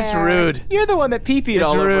go there. It's rude. You're the one that pee-peed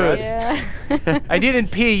all over rude. us. Yeah. I didn't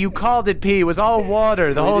pee. You called it pee. It was all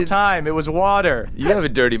water the whole time. It was water. You have a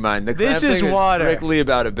dirty mind. The This clam is thing water. strictly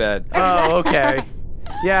about a bed. Oh, okay.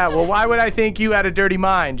 Yeah, well, why would I think you had a dirty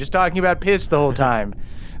mind? Just talking about piss the whole time.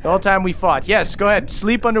 The whole time we fought. Yes, go ahead.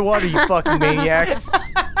 Sleep underwater, you fucking maniacs.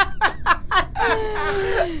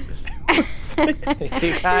 You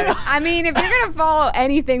guys. I mean, if you're gonna follow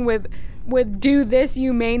anything with do this,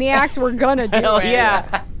 you maniacs, we're gonna do Hell it.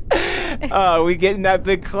 yeah. We get in that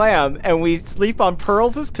big clam and we sleep on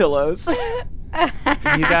pearls as pillows. You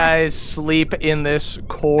guys sleep in this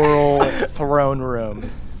coral throne room.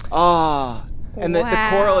 And the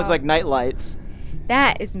coral is like night lights.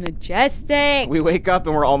 That is majestic. We wake up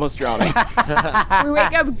and we're almost drowning. We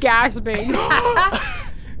wake up gasping.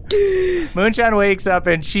 Moonshine wakes up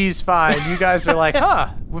and she's fine. You guys are like,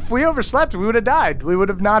 if we overslept, we would have died. We would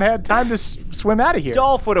have not had time to swim out of here.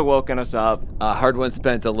 Dolph would have woken us up. Hard One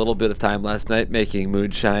spent a little bit of time last night making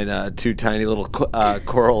Moonshine 2 tiny little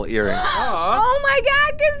coral earrings. Oh my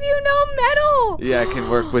god, because you know metal. Yeah, I can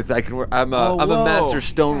work. I'm a master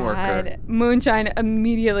stone worker. God, Moonshine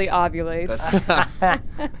immediately ovulates.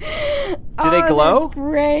 Do they glow? That's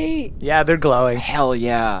great. Yeah, they're glowing. Hell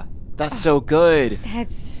yeah. That's so good.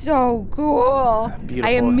 That's so cool. Beautiful.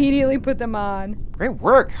 I immediately put them on. Great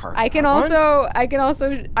work, Hard. I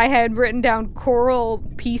had written down coral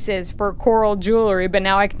pieces for coral jewelry, but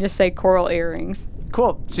now I can just say coral earrings.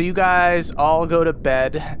 Cool. So you guys all go to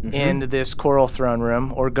bed in this coral throne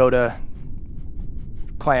room, or go to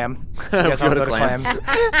clam. You guys all go to clam.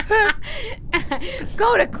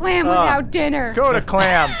 Go to clam without dinner. Go to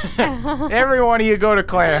clam. Every one of you go to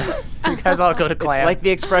clam. You guys all go to clam. It's like the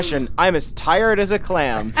expression, I'm as tired as a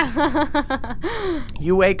clam.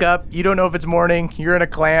 You wake up, you don't know if it's morning, you're in a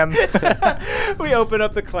clam. We open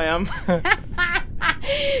up the clam.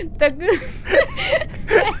 That's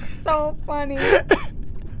so funny.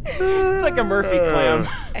 It's like a Murphy clam.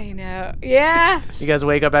 I know. Yeah. You guys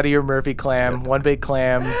wake up out of your Murphy clam, one big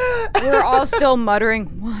clam. We're all still muttering,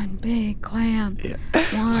 one big clam. Yeah.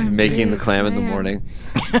 One Making big the clam in the clam." morning.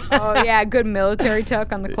 Oh, yeah. Good military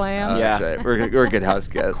tuck on the clam. Yeah. That's right. We're good house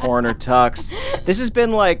guests. Corner tucks. This has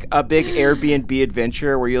been like a big Airbnb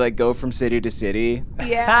adventure where you like go from city to city.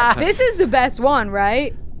 Yeah. This is the best one,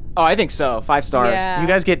 right? Oh, I think so. 5 stars. Yeah. You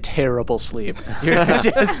guys get terrible sleep. You're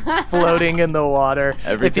just floating in the water.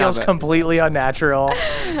 Every It feels time completely unnatural.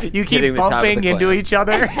 You keep Hitting the top of bumping the into clam. each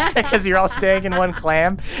other because you're all staying in one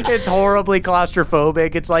clam. It's horribly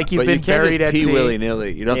claustrophobic. It's like you've But been you can't buried just at pee sea.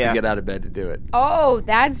 willy-nilly. You don't have Yeah. to get out of bed to do it. Oh,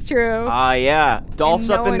 that's true. Yeah. Dolph's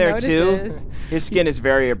And up no in one there notices. too. His skin is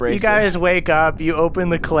very abrasive. You guys wake up, you open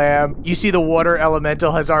the clam, you see the water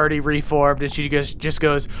elemental has already reformed, and she just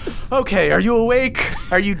goes, "Okay, are you awake?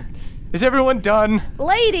 Is everyone done?"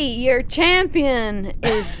 Lady, your champion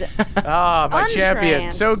is... Ah, my champion.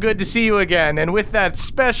 Untranced. So good to see you again. And with that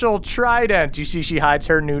special trident, you see she hides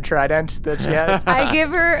her new trident that she has. I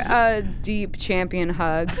give her a deep champion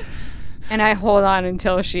hug, and I hold on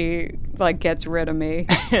until she, gets rid of me.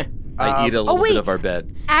 I eat a little wait. bit of our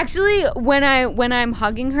bed. Actually, when I'm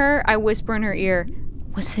hugging her, I whisper in her ear,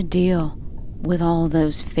 "What's the deal with all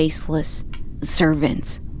those faceless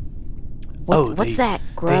servants? What's that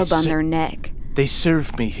grub on their neck?" They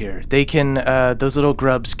serve me here. They can, those little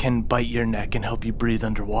grubs can bite your neck and help you breathe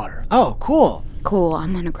underwater. Oh, cool. Cool,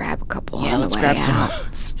 I'm gonna grab a couple on the Let's way grab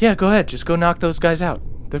out. some. Yeah, go ahead. Just go knock those guys out.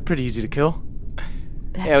 They're pretty easy to kill.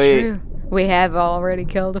 That's Yeah, we- true. We have already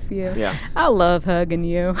killed a few. Yeah. I love hugging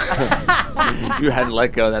you. You hadn't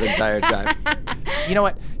let go that entire time. You know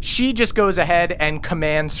what? She just goes ahead and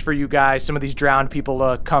commands for you guys, some of these drowned people,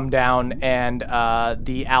 to come down, and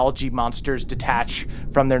the algae monsters detach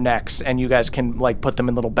from their necks, and you guys can put them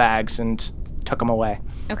in little bags and tuck them away.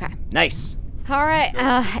 Okay. Nice. All right.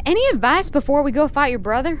 Any advice before we go fight your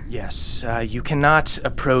brother? Yes, you cannot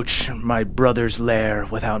approach my brother's lair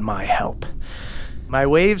without my help. My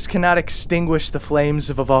waves cannot extinguish the flames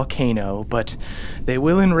of a volcano, but they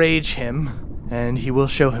will enrage him, and he will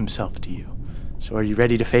show himself to you. So are you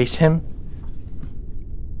ready to face him?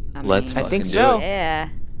 Let's I fucking think do so. it. Yeah.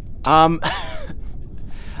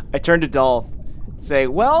 I turn to Dolph, say,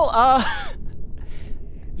 "Well,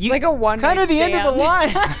 you Like a one kind of the end of the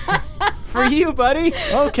line for you, buddy.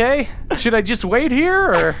 Okay. Should I just wait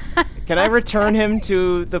here, or? Can I return him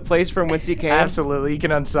to the place from whence he came?" Absolutely, you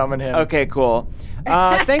can unsummon him. Okay, cool.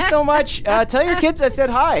 Thanks so much. Tell your kids I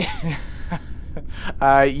said hi.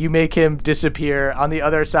 You make him disappear. On the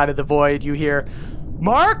other side of the void, you hear,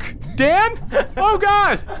 "Mark? Dan? Oh,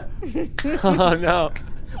 God!" Oh, no.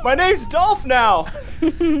 My name's Dolph now.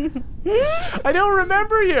 I don't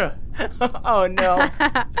remember you. Oh, no.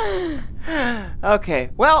 Okay,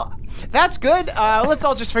 well, that's good. Let's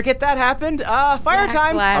all just forget that happened. Fire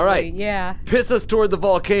time. Gladly, All right. Yeah. Piss us toward the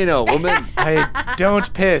volcano, woman. I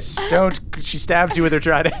don't piss. Don't. She stabs you with her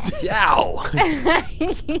trident. Yow.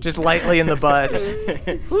 Just lightly in the butt.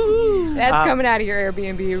 That's coming out of your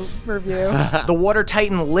Airbnb review. The water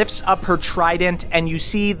titan lifts up her trident, and you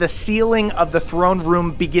see the ceiling of the throne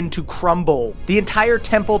room begin to crumble. The entire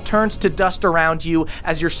temple turns to dust around you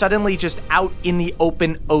as you're suddenly just out in the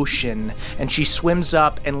open ocean, and she swims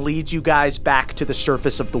up and leads you guys back to the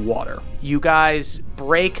surface of the water. You guys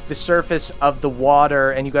break the surface of the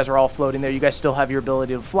water, and you guys are all floating there. You guys still have your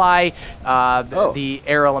ability to fly. The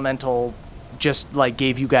air elemental just like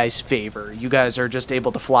gave you guys favor. You guys are just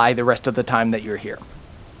able to fly the rest of the time that you're here.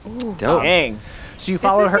 Dope. Dang. So you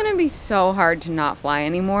follow This is her. gonna be so hard to not fly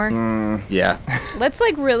anymore. Yeah. Let's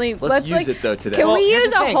like really. Let's use like, it, though, today. Can Well, we here's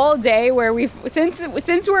use the a thing. whole day where we, since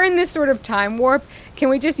we're in this sort of time warp, can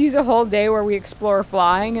we just use a whole day where we explore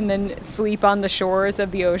flying and then sleep on the shores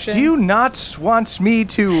of the ocean? Do you not want me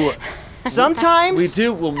to? Sometimes. We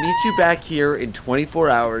do. We'll meet you back here in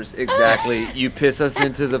 24 hours exactly. You piss us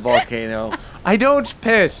into the volcano. I don't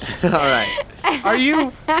piss. All right. Are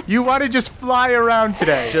you? You want to just fly around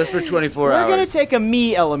today? Just for 24 We're hours. gonna take a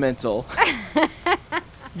me elemental.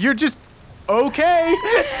 You're just okay.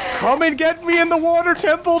 Come and get me in the water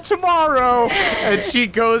temple tomorrow. And she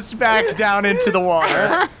goes back down into the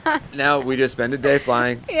water. Now we just spend a day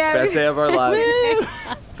flying. Yeah. Best day of our lives.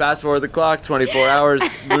 Fast forward the clock, 24 hours.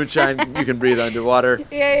 Moonshine, you can breathe underwater.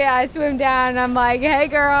 Yeah, I swim down and I'm like, hey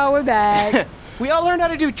girl, we're back. We all learned how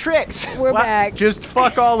to do tricks. We're back. Just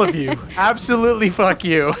fuck all of you. Absolutely fuck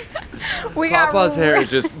you. We got Papa's hair is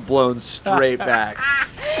just blown straight back.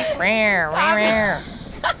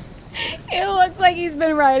 It looks like he's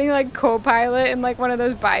been riding like co-pilot in like one of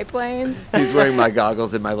those biplanes. He's wearing my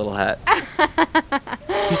goggles and my little hat.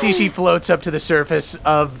 You see she floats up to the surface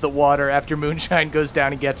of the water after Moonshine goes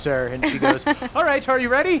down and gets her. And she goes, all right, are you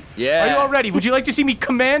ready? Yeah. Are you all ready? Would you like to see me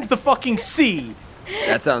command the fucking sea?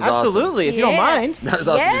 That sounds awesome. Absolutely, if you don't Yeah. mind. Not as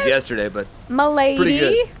awesome as Yes. yesterday, but My Pretty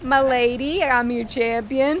lady, good. I'm your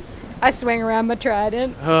champion. I swing around my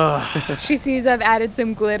trident. She sees I've added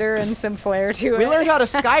some glitter and some flair to it. We learned how to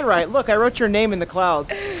skywrite. Look, I wrote your name in the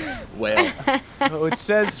clouds. whale. Oh, it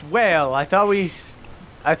says whale. I thought we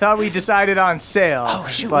decided on sail. Oh,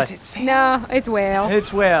 shoot, but was it Sam? No, it's whale.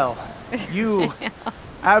 It's whale. You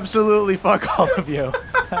absolutely fuck all of you.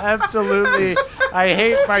 Absolutely. I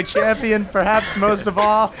hate my champion perhaps most of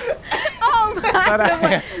all. Oh,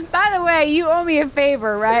 But by the way, you owe me a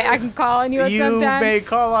favor, right? I can call on you at you some time. may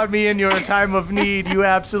call on me in your time of need, you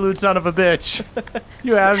absolute son of a bitch.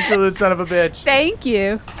 You absolute son of a bitch. Thank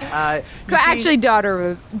you. You see- Actually, daughter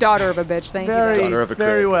of a bitch. Thank very, you. Daughter of a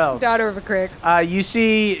very crick. well. Daughter of a crick. You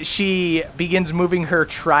see she begins moving her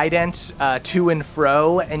trident to and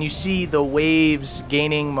fro, and you see the waves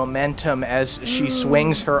gaining momentum as she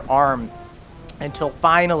swings her arm until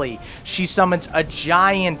finally she summons a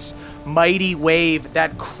giant, mighty wave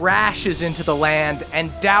that crashes into the land and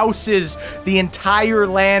douses the entire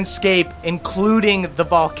landscape, including the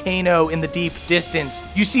volcano in the deep distance.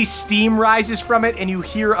 You see steam rises from it, and you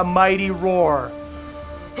hear a mighty roar.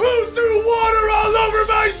 Who threw water all over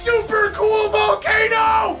my super cool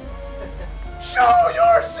volcano? Show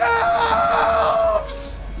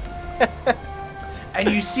yourselves! And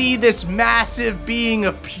you see this massive being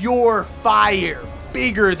of pure fire,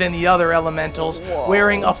 bigger than the other elementals,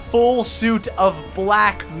 wearing a full suit of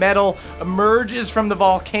black metal, emerges from the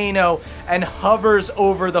volcano and hovers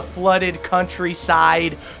over the flooded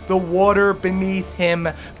countryside. The water beneath him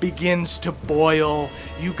begins to boil.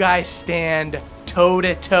 You guys stand toe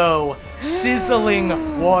to toe,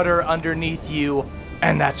 sizzling water underneath you,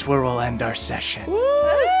 and that's where we'll end our session.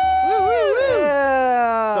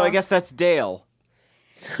 So I guess that's Dale.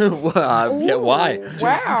 Yeah, why?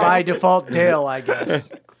 By default, Dale, I guess.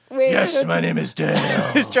 Wait, Yes, my name is Dale.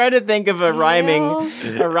 I was trying to think of a rhyming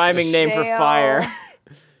name for Dale. fire.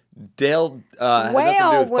 Dale has nothing to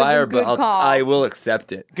Whale do with was a fire, good but call. I will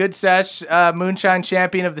accept it. Good sesh, Moonshine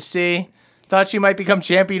champion of the sea. Thought she might become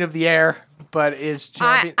champion of the air, but is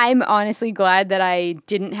champion. I'm honestly glad that I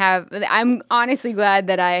didn't have. I'm honestly glad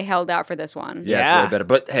that I held out for this one. Yeah, Yeah. it's way better.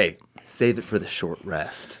 But hey, save it for the short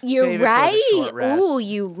rest. You're Save it for the right. short rest. Ooh,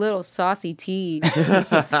 you little saucy tease.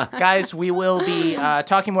 Guys, we will be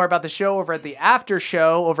talking more about the show over at the after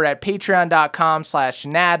show over at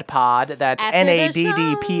patreon.com/NADPOD. That's After the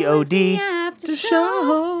NADDPOD.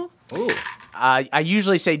 show. I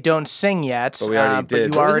usually say don't sing yet, But we already did. But you It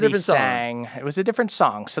was a already different song. sang. It was a different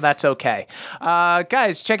song, so that's okay.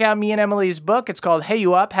 Guys, check out me and Emily's book. It's called Hey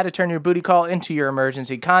You Up, How to Turn Your Booty Call into Your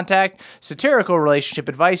Emergency Contact. Satirical relationship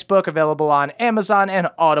advice book available on Amazon and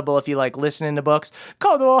Audible if you like listening to books.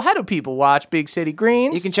 Called, well, how do people watch Big City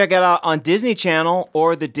Greens? You can check it out on Disney Channel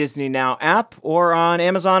or the Disney Now app or on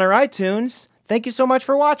Amazon or iTunes. Thank you so much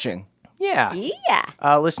for watching. Yeah.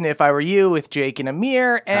 Yeah. Listen to If I Were You with Jake and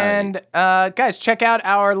Amir. And guys, check out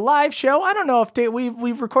our live show. I don't know if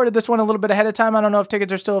we've recorded this one a little bit ahead of time. I don't know if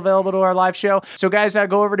tickets are still available to our live show. So guys,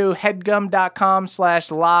 go over to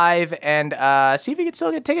headgum.com/live and see if you can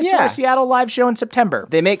still get tickets to our Seattle live show in September.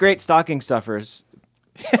 They make great stocking stuffers.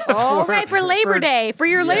 All right, for Labor Day. For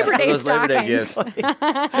your Labor Day Those Labor Day stockings.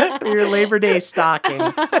 gifts. For your Labor Day stocking.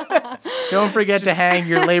 Don't forget to hang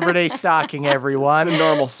your Labor Day stocking, everyone. It's a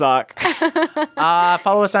normal sock.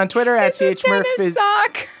 Follow us on Twitter at CHMurph. Tennis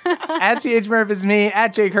sock. At CHMurph is me.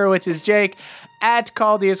 At Jake Hurwitz is Jake. At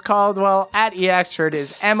Caldy is Caldwell. At EXford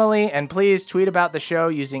is Emily. And please tweet about the show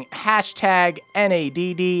using hashtag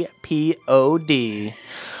NADDPOD.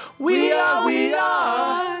 We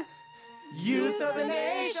are youth of the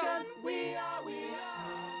nation. We are.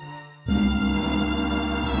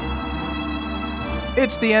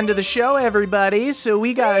 It's the end of the show, everybody. So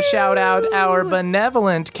we got to shout out our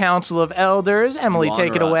benevolent Council of Elders. Emily, Honor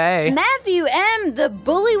take it us. away. Matthew M., the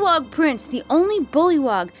Bullywog Prince, the only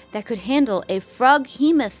Bullywog that could handle a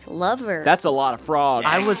Froghemoth lover. That's a lot of frog.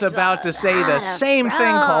 I was about to say the lot of same thing,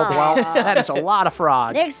 frog. Caldwell. That is a lot of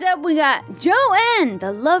frog. Next up, we got Joanne,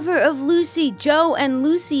 the lover of Lucy. Joe and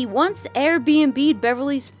Lucy once Airbnb'd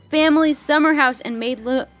Beverly's family's summer house and made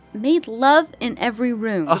love in every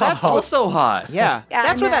room. That's what's so hot. Yeah, Yeah,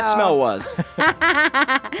 that's I what that know. smell was.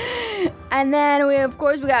 And then we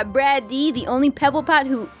got Brad D, the only Pebble Pot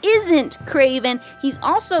who isn't Craven. He's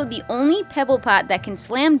also the only Pebble Pot that can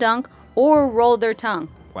slam dunk or roll their tongue.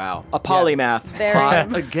 Wow, a polymath. Very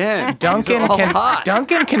Hot again. Duncan These are all can hot.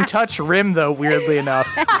 Duncan can touch rim though, weirdly enough.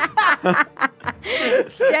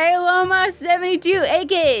 Jay Loma 72,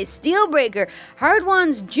 aka Steelbreaker,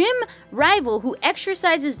 Hardwan's gym rival who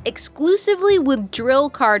exercises exclusively with drill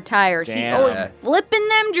car tires. He's Damn. always flipping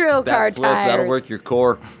them drill car That flip, tires. that'll work your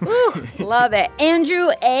core. Ooh, love it. Andrew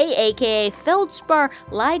A, aka Feldspar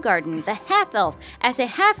Liegarden, the half-elf. As a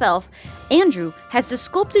half-elf, Andrew has the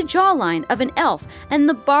sculpted jawline of an elf and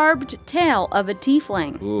the barbed tail of a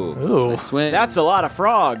tiefling. Ooh. Swing. That's a lot of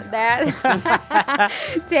frog. That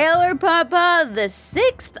Taylor Papa the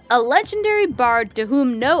Sixth, a legendary bard to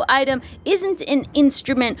whom no item isn't an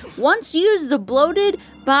instrument, once used the bloated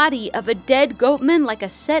body of a dead goatman like a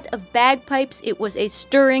set of bagpipes. It was a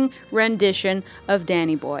stirring rendition of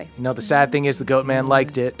Danny Boy. You know, the sad thing is the goat man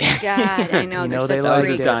liked it. God, I know. You they're know, such they that was liked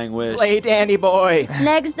his it. dying wish. Play Danny Boy.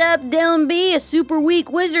 Next up, Dylan B., a super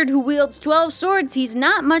weak wizard who wields 12 swords. He's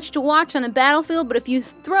not much to watch on the battlefield, but if you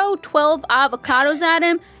throw 12 avocados at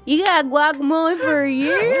him, you got guacamole for a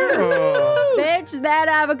year. Bitch, that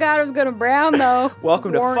avocado's gonna brown though.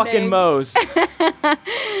 Welcome to fucking Warning. Moe's.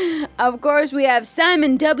 Of course, we have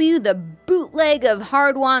Simon W., the bootleg of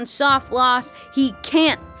Hardwan Soft Loss. He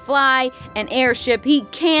can't fly an airship. He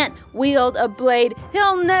can't wield a blade.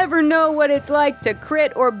 He'll never know what it's like to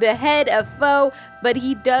crit or behead a foe, but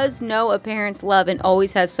he does know a parent's love and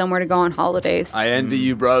always has somewhere to go on holidays. I envy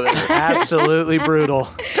you, brother. Absolutely brutal.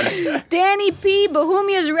 Danny P.,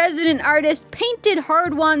 Bohemia's resident artist, painted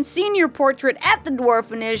Hardwan's senior portrait at the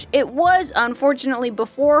Dwarfenage. It was, unfortunately,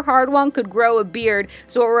 before Hardwan could grow a beard,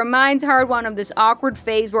 so it reminds Hardwan of this awkward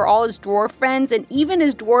phase where all his dwarf friends and even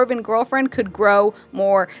his dwarven girlfriend could grow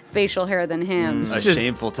more facial hair than him. A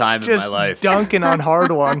shameful time in my Just life. dunking on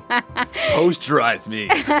hard one. Posterize me.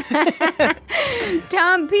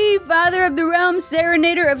 Tom P., father of the realm,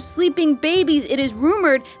 serenader of sleeping babies. It is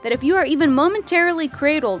rumored that if you are even momentarily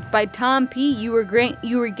cradled by Tom P., you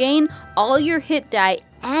regain all your hit die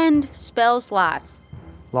and spell slots.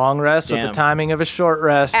 Long rest with Damn. the timing of a short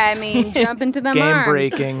rest. I mean, jump into them Game arms.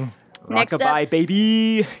 breaking. Next Rockabye, up,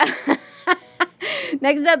 baby.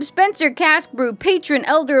 Next up, Spencer Caskbrew, patron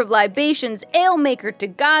elder of libations, ale maker to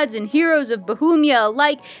gods and heroes of Bohemia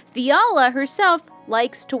alike. Fiala herself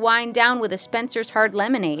likes to wind down with a Spencer's Hard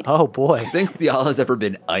Lemonade. Oh boy. Think Fiala's ever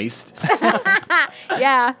been iced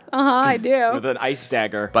Yeah, I do. With an ice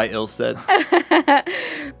dagger. by Ilsed?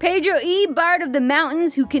 Pedro E., Bard of the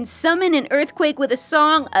Mountains, who can summon an earthquake with a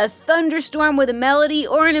song, a thunderstorm with a melody,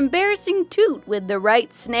 or an embarrassing toot with the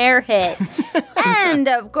right snare hit. And,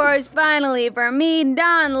 of course, finally, for me,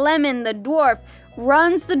 Don Lemon, the dwarf,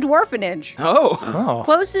 runs the Dwarfenage. Oh. Oh.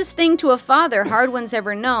 Closest thing to a father Hardwin's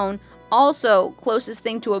ever known, Also, closest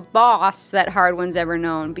thing to a boss that Hardwin's ever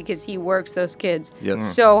known because he works those kids Yep.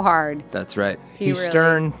 so hard. That's right. He's really-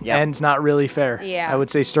 stern Yep. and not really fair. Yeah. I would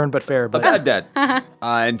say stern but fair. A But bad dad.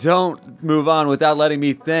 And don't move on without letting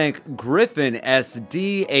me thank Griffin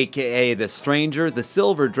SD, a.k.a. The Stranger, the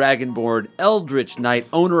Silver Dragonborn, Eldritch Knight,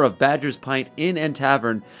 owner of Badger's Pint Inn and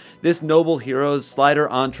Tavern. This noble hero's slider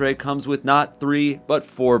entree comes with not 3, but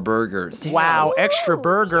 4 burgers. wow, extra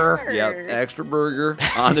burger. Yep, extra burger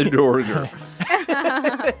on the dorger.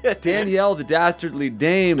 Danielle, the dastardly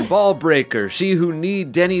dame, ball breaker, she who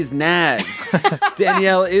need Denny's nags.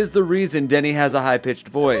 Danielle is the reason Denny has a high-pitched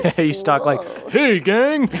voice. You talk like, hey,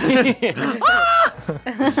 gang.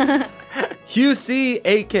 Hugh C,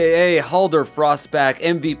 a.k.a. Halder Frostback,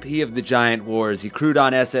 MVP of the Giant Wars. He crewed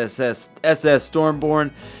on SS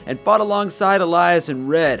Stormborn and fought alongside Elias and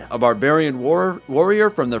Red, a barbarian warrior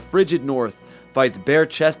from the frigid north. Fights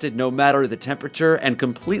bare-chested no matter the temperature and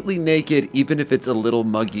completely naked even if it's a little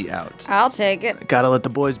muggy out. I'll take it. Gotta let the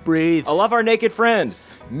boys breathe. I love our naked friend.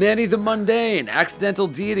 Manny the Mundane, accidental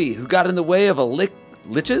deity who got in the way of a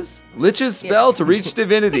Lich's spell to reach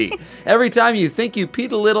divinity. Every time you think you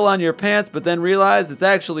peed a little on your pants but then realize it's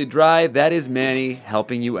actually dry, that is Manny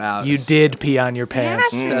helping you out. You did pee on your pants.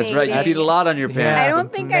 That's right, you peed a lot on your pants. I Yeah, don't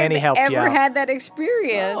but think Manny I've helped you ever out. had that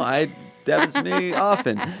experience. That happens to me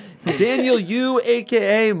often. Daniel Yu,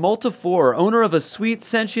 a.k.a. Multifor, owner of a sweet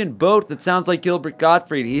sentient boat that sounds like Gilbert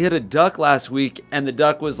Gottfried. He hit a duck last week, and the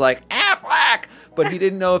duck was like, Affleck! But he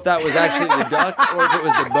didn't know if that was actually the duck or if it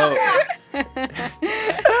was the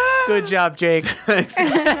boat. Good job, Jake.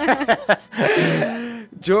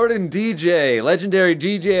 Jordan DJ, legendary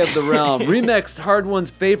DJ of the realm, remixed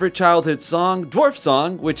Hardwin's favorite childhood song, Dwarf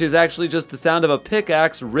Song, which is actually just the sound of a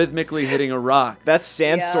pickaxe rhythmically hitting a rock. That's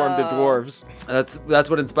Sandstorm to Yo. dwarves. That's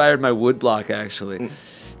what inspired my woodblock, actually.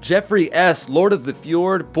 Jeffrey S., Lord of the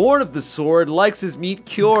Fjord, born of the sword, likes his meat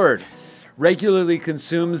cured. Regularly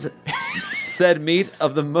consumes said meat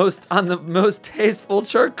on the most tasteful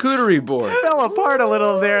charcuterie board. Fell apart a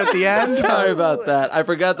little there at the end. Sorry about that. I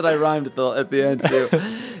forgot that I rhymed at the end too.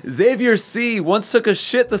 Xavier C. once took a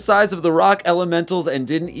shit the size of the rock elementals and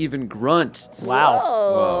didn't even grunt. Wow.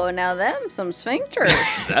 Oh, now them some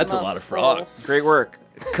sphincters. That's a lot of frogs. Great work.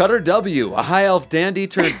 Cutter W., a high elf dandy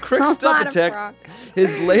turned crick stump protect.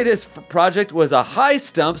 His latest project was a high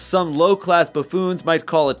stump some low-class buffoons might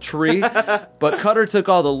call a tree, but Cutter took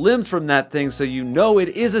all the limbs from that thing, so you know it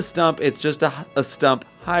is a stump. It's just a stump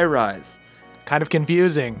high-rise. Kind of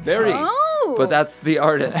confusing. Very. Oh. But that's the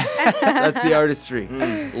artist. That's the artistry.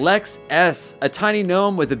 Lex S., a tiny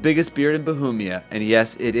gnome with the biggest beard in Bohemia. And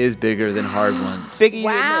yes, it is bigger than Hardwin's. Biggie,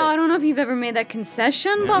 Wow, I don't know if you've ever made that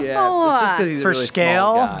concession before. Yeah, but just because he's a For really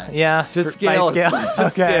scale? small guy. Yeah. Just by scale. scale. Just Okay.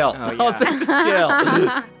 scale. Oh, yeah. I'll say to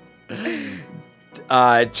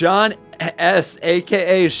scale. John S.,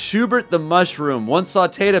 a.k.a. Schubert the Mushroom, once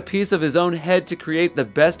sauteed a piece of his own head to create the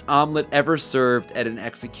best omelet ever served at an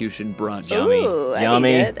execution brunch. Ooh,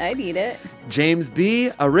 Yummy. I'd eat it. James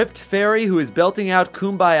B., a ripped fairy who is belting out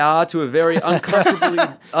Kumbaya to a very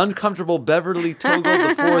uncomfortable Beverly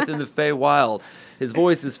Toggle IV in the Feywild. His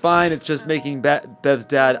voice is fine, it's just making Bev's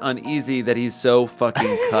dad uneasy that he's so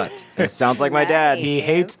fucking cut. It sounds like my dad. He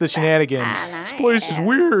hates the shenanigans. This place is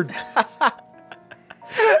weird.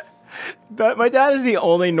 But my dad is the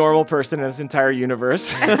only normal person in this entire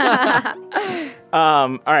universe. All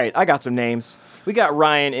right, I got some names. We got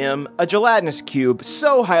Ryan M., a gelatinous cube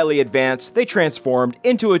so highly advanced they transformed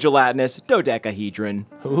into a gelatinous dodecahedron.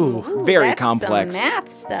 Ooh. Very That's complex. Some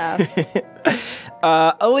math stuff.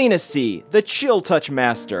 Alina C., the chill touch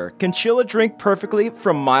master, can chill a drink perfectly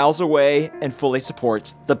from miles away and fully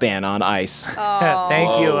supports the ban on ice. Oh,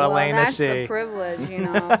 Thank you, well, Elena that's C. the privilege, you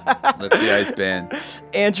know. Lift the ice band.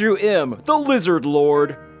 Andrew M., the lizard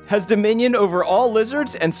lord, has dominion over all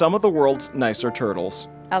lizards and some of the world's nicer turtles.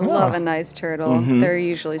 I love a nice turtle. They're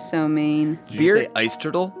usually so mean. Did you say ice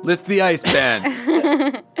turtle? Lift the ice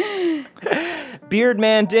band.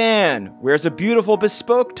 Beardman Dan wears a beautiful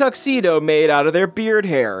bespoke tuxedo made out of their beard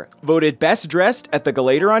hair. Voted best dressed at the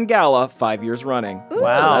Galateron Gala 5 years running.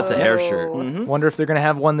 Wow. That's a hair shirt. Wonder if they're going to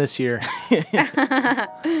have one this year.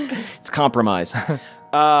 It's compromise.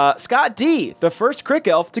 Scott D., the first crick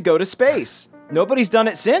elf to go to space. Nobody's done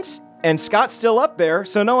it since, and Scott's still up there,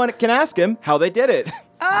 so no one can ask him how they did it.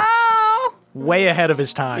 Oh, Way ahead of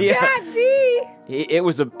his time. Yeah. God, D. It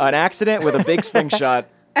was an accident with a big slingshot.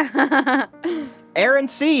 Aaron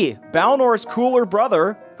C., Balnor's cooler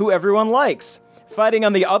brother, who everyone likes. Fighting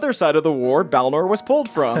on the other side of the war Balnor was pulled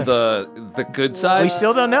from. The good side? We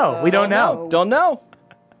still don't know. We don't know. Don't know.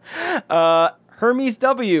 Hermes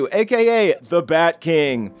W, aka the Bat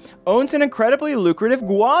King, owns an incredibly lucrative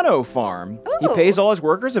guano farm. He Ooh. pays all his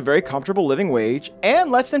workers a very comfortable living wage and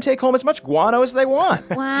lets them take home as much guano as they want.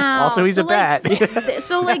 Wow. Also, he's a bat.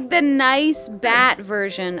 So like the nice bat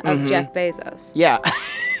version of Jeff Bezos. Yeah.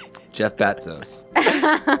 Jeff Bezos.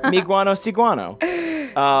 Mi guano si guano.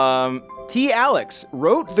 T. Alex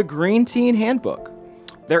wrote the Green Teen Handbook.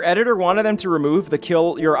 Their editor wanted them to remove the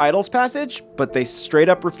kill your idols passage, but they straight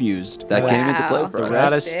up refused. That came into play Wow. for us.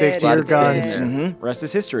 Gotta stick to Glad your it's getting guns. there. Rest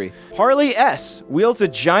is history. Harley S. wields a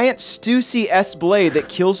giant Stussy S blade that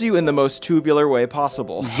kills you in the most tubular way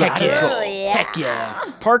possible. Heck yeah.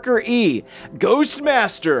 Parker E.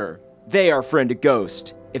 Ghostmaster. They are friend to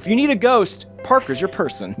Ghost. If you need a ghost, Parker's your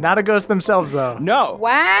person. Not a ghost themselves, though. No.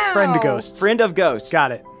 Wow. Friend to ghosts. Friend of Ghost.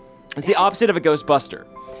 Got it. It's the opposite of a Ghostbuster.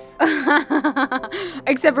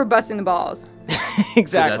 Except for busting the balls.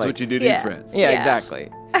 Exactly. That's what you do to Yeah. your friends. Yeah, Yeah. exactly.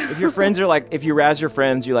 If your friends are like, if you razz your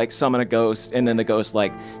friends, you like summon a ghost, and then the ghost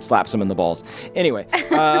like slaps them in the balls. Anyway,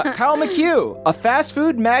 Kyle McHugh, a fast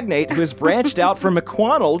food magnate who has branched out from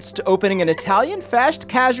McDonald's to opening an Italian fast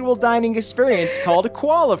casual dining experience called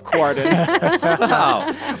Qualive Quarton.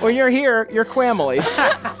 Wow. When you're here, you're Quamily.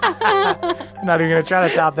 I'm not even gonna try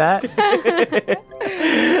to top that.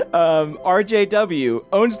 RJW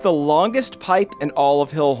owns the longest pipe in all of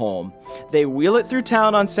Hillholm. They wheel it through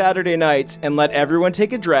town on Saturday nights and let everyone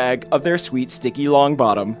take a drag of their sweet, sticky long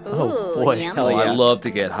bottom. Ooh, boy. yummy. Hell Oh, yeah. I love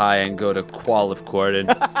to get high and go to Qualive Quarton.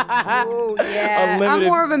 Oh, yeah. I'm Unlimited-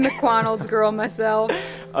 more of a McDonald's girl myself.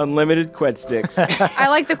 Unlimited qued sticks. I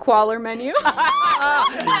like the Qualler menu.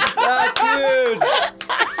 That's huge.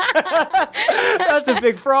 That's a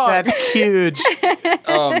big frog. That's huge.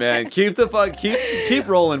 Oh man, keep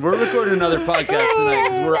rolling. We're recording another podcast tonight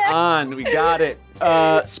because we're on. We got it.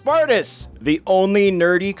 Spartus, the only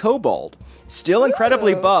nerdy kobold. Still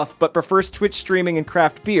incredibly buff, but prefers Twitch streaming and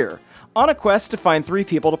craft beer. On a quest to find 3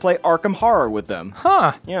 people to play Arkham Horror with them.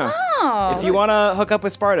 Huh. Yeah. Oh. If you want to hook up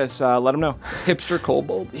with Spartus, let him know. Hipster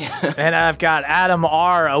kobold. And I've got Adam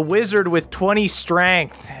R., a wizard with 20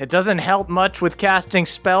 strength. It doesn't help much with casting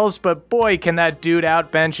spells, but boy, can that dude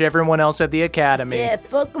outbench everyone else at the academy. Yeah,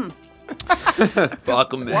 fuck 'em.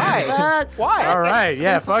 Fuck him, man. Fuck. Why? All right,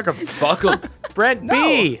 yeah, fuck him. Fuck him. Brent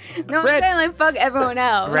B. No, I'm Brent, saying like fuck everyone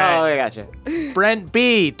else. Right. Oh, I gotcha. Brent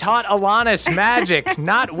B. taught Alanis magic.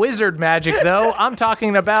 Not wizard magic, though. I'm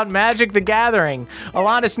talking about Magic the Gathering.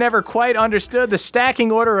 Alanis never quite understood the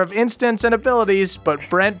stacking order of instants and abilities, but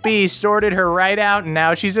Brent B. sorted her right out, and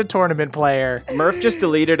now she's a tournament player. Murph just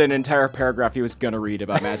deleted an entire paragraph he was going to read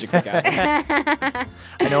about Magic the Gathering.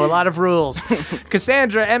 I know a lot of rules.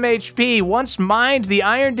 Cassandra MHP once mined the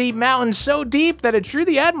Iron Deep Mountain so deep that it drew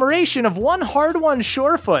the admiration of one hard-won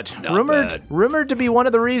Surefoot, bad. rumored to be one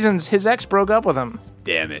of the reasons his ex broke up with him.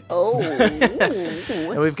 Damn it.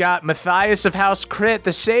 And we've got Matthias of House Crit,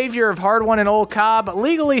 the savior of Hard-Won and Old Cobb,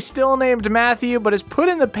 legally still named Matthew, but has put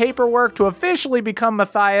in the paperwork to officially become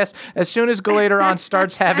Matthias as soon as Galateron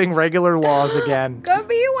starts having regular laws again. Gonna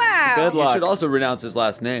be a wow. Good You luck. should also renounce his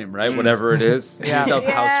last name, right? Whatever it is. Yeah. He's of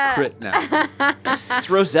Yeah. House Crit now. It's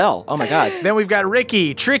Roselle. Oh my god. Then we've got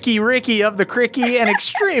Ricky, Tricky Ricky of the Cricky, an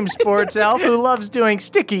extreme sports elf who loves doing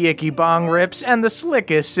sticky icky bong rips and the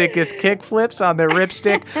slickest, sickest kick flips on their ripstick.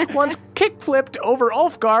 Once kick flipped over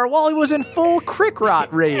Ulfgar while he was in full Crickrot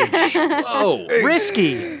rage. Whoa.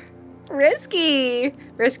 Risky. Risky.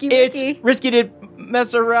 Risky It's Ricky. risky to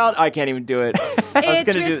mess around. I can't even do it. It's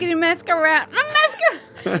gonna do- risky to mess around.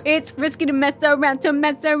 It's risky to mess around.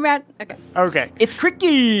 Okay. Okay. It's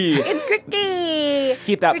Cricky. It's Cricky.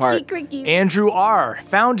 Keep that part. Cricky. Andrew R.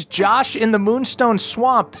 found Josh in the Moonstone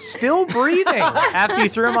Swamp, still breathing after he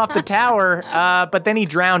threw him off the tower, but then he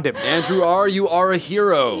drowned him. Andrew R., you are a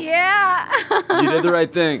hero. Yeah. You did the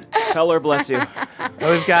right thing. Peller bless you. And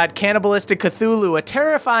we've got Cannibalistic Cthulhu, a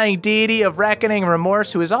terrifying deity of reckoning and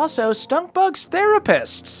remorse who is also Stunkbug's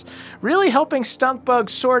therapist, really helping Stunkbug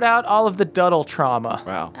sort out all of the Duddle trauma.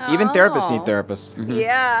 Wow. Even therapists Oh. need therapists.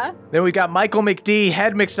 Yeah. Then we got Michael McD,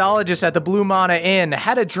 head mixologist at the Blue Mana Inn,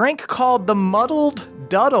 had a drink called the Muddled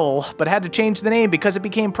Duddle, but had to change the name because it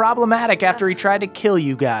became problematic after he tried to kill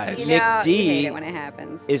you guys. You know, Nick you D. hate it when it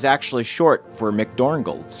happens. Is actually short for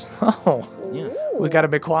McDorngolds. Oh. We got a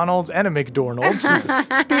McDonald's and a McDonald's.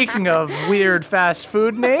 Speaking of weird fast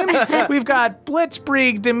food names, we've got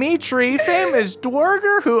Blitzkrieg Dimitri, famous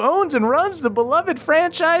Dwarger who owns and runs the beloved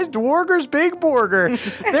franchise Dwarger's Big Burger.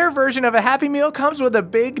 Their version of a Happy Meal comes with a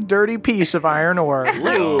big dirty piece of iron ore.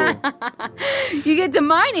 Ooh. You get to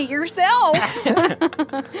mine it yourself.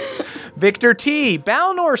 Victor T,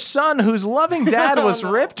 Balnor's son whose loving dad was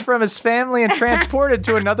ripped from his family and transported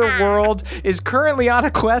to another world, is currently on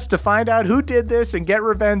a quest to find out who who did this and get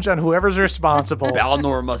revenge on whoever's responsible.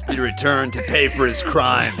 Balnor must be returned to pay for his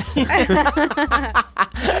crimes. I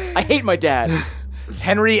hate my dad.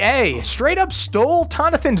 Henry A. straight up stole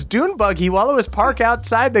Tonathan's dune buggy while it was parked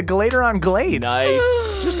outside the Galateron Glades. Nice.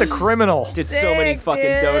 Just a criminal. Did so many Sick, fucking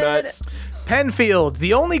dude. Oh. donuts. Penfield,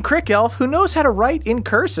 the only crick elf who knows how to write in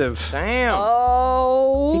cursive. Damn.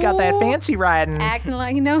 Oh. He got that fancy writing. Acting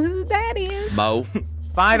like he knows who that is. Mo.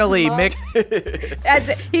 Finally, Mick. That's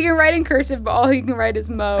it. He can write in cursive, but all he can write is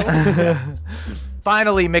Mo.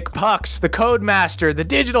 Finally, McPucks, the code master, the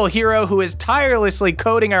digital hero who is tirelessly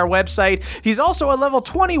coding our website. He's also a level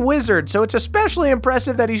 20 wizard, so it's especially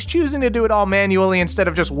impressive that he's choosing to do it all manually instead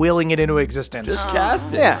of just willing it into existence. Just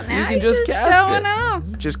cast it. Yeah. You Now can he's just cast showing it. off.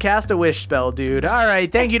 Just cast a wish spell, dude. All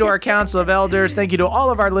right. Thank you to our Council of Elders. Thank you to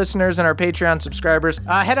all of our listeners and our Patreon subscribers.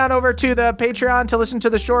 Head on over to the Patreon to listen to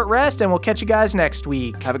the short rest, and we'll catch you guys next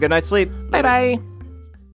week. Have a good night's sleep. Bye-bye.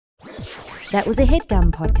 That was a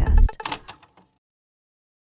HeadGum podcast.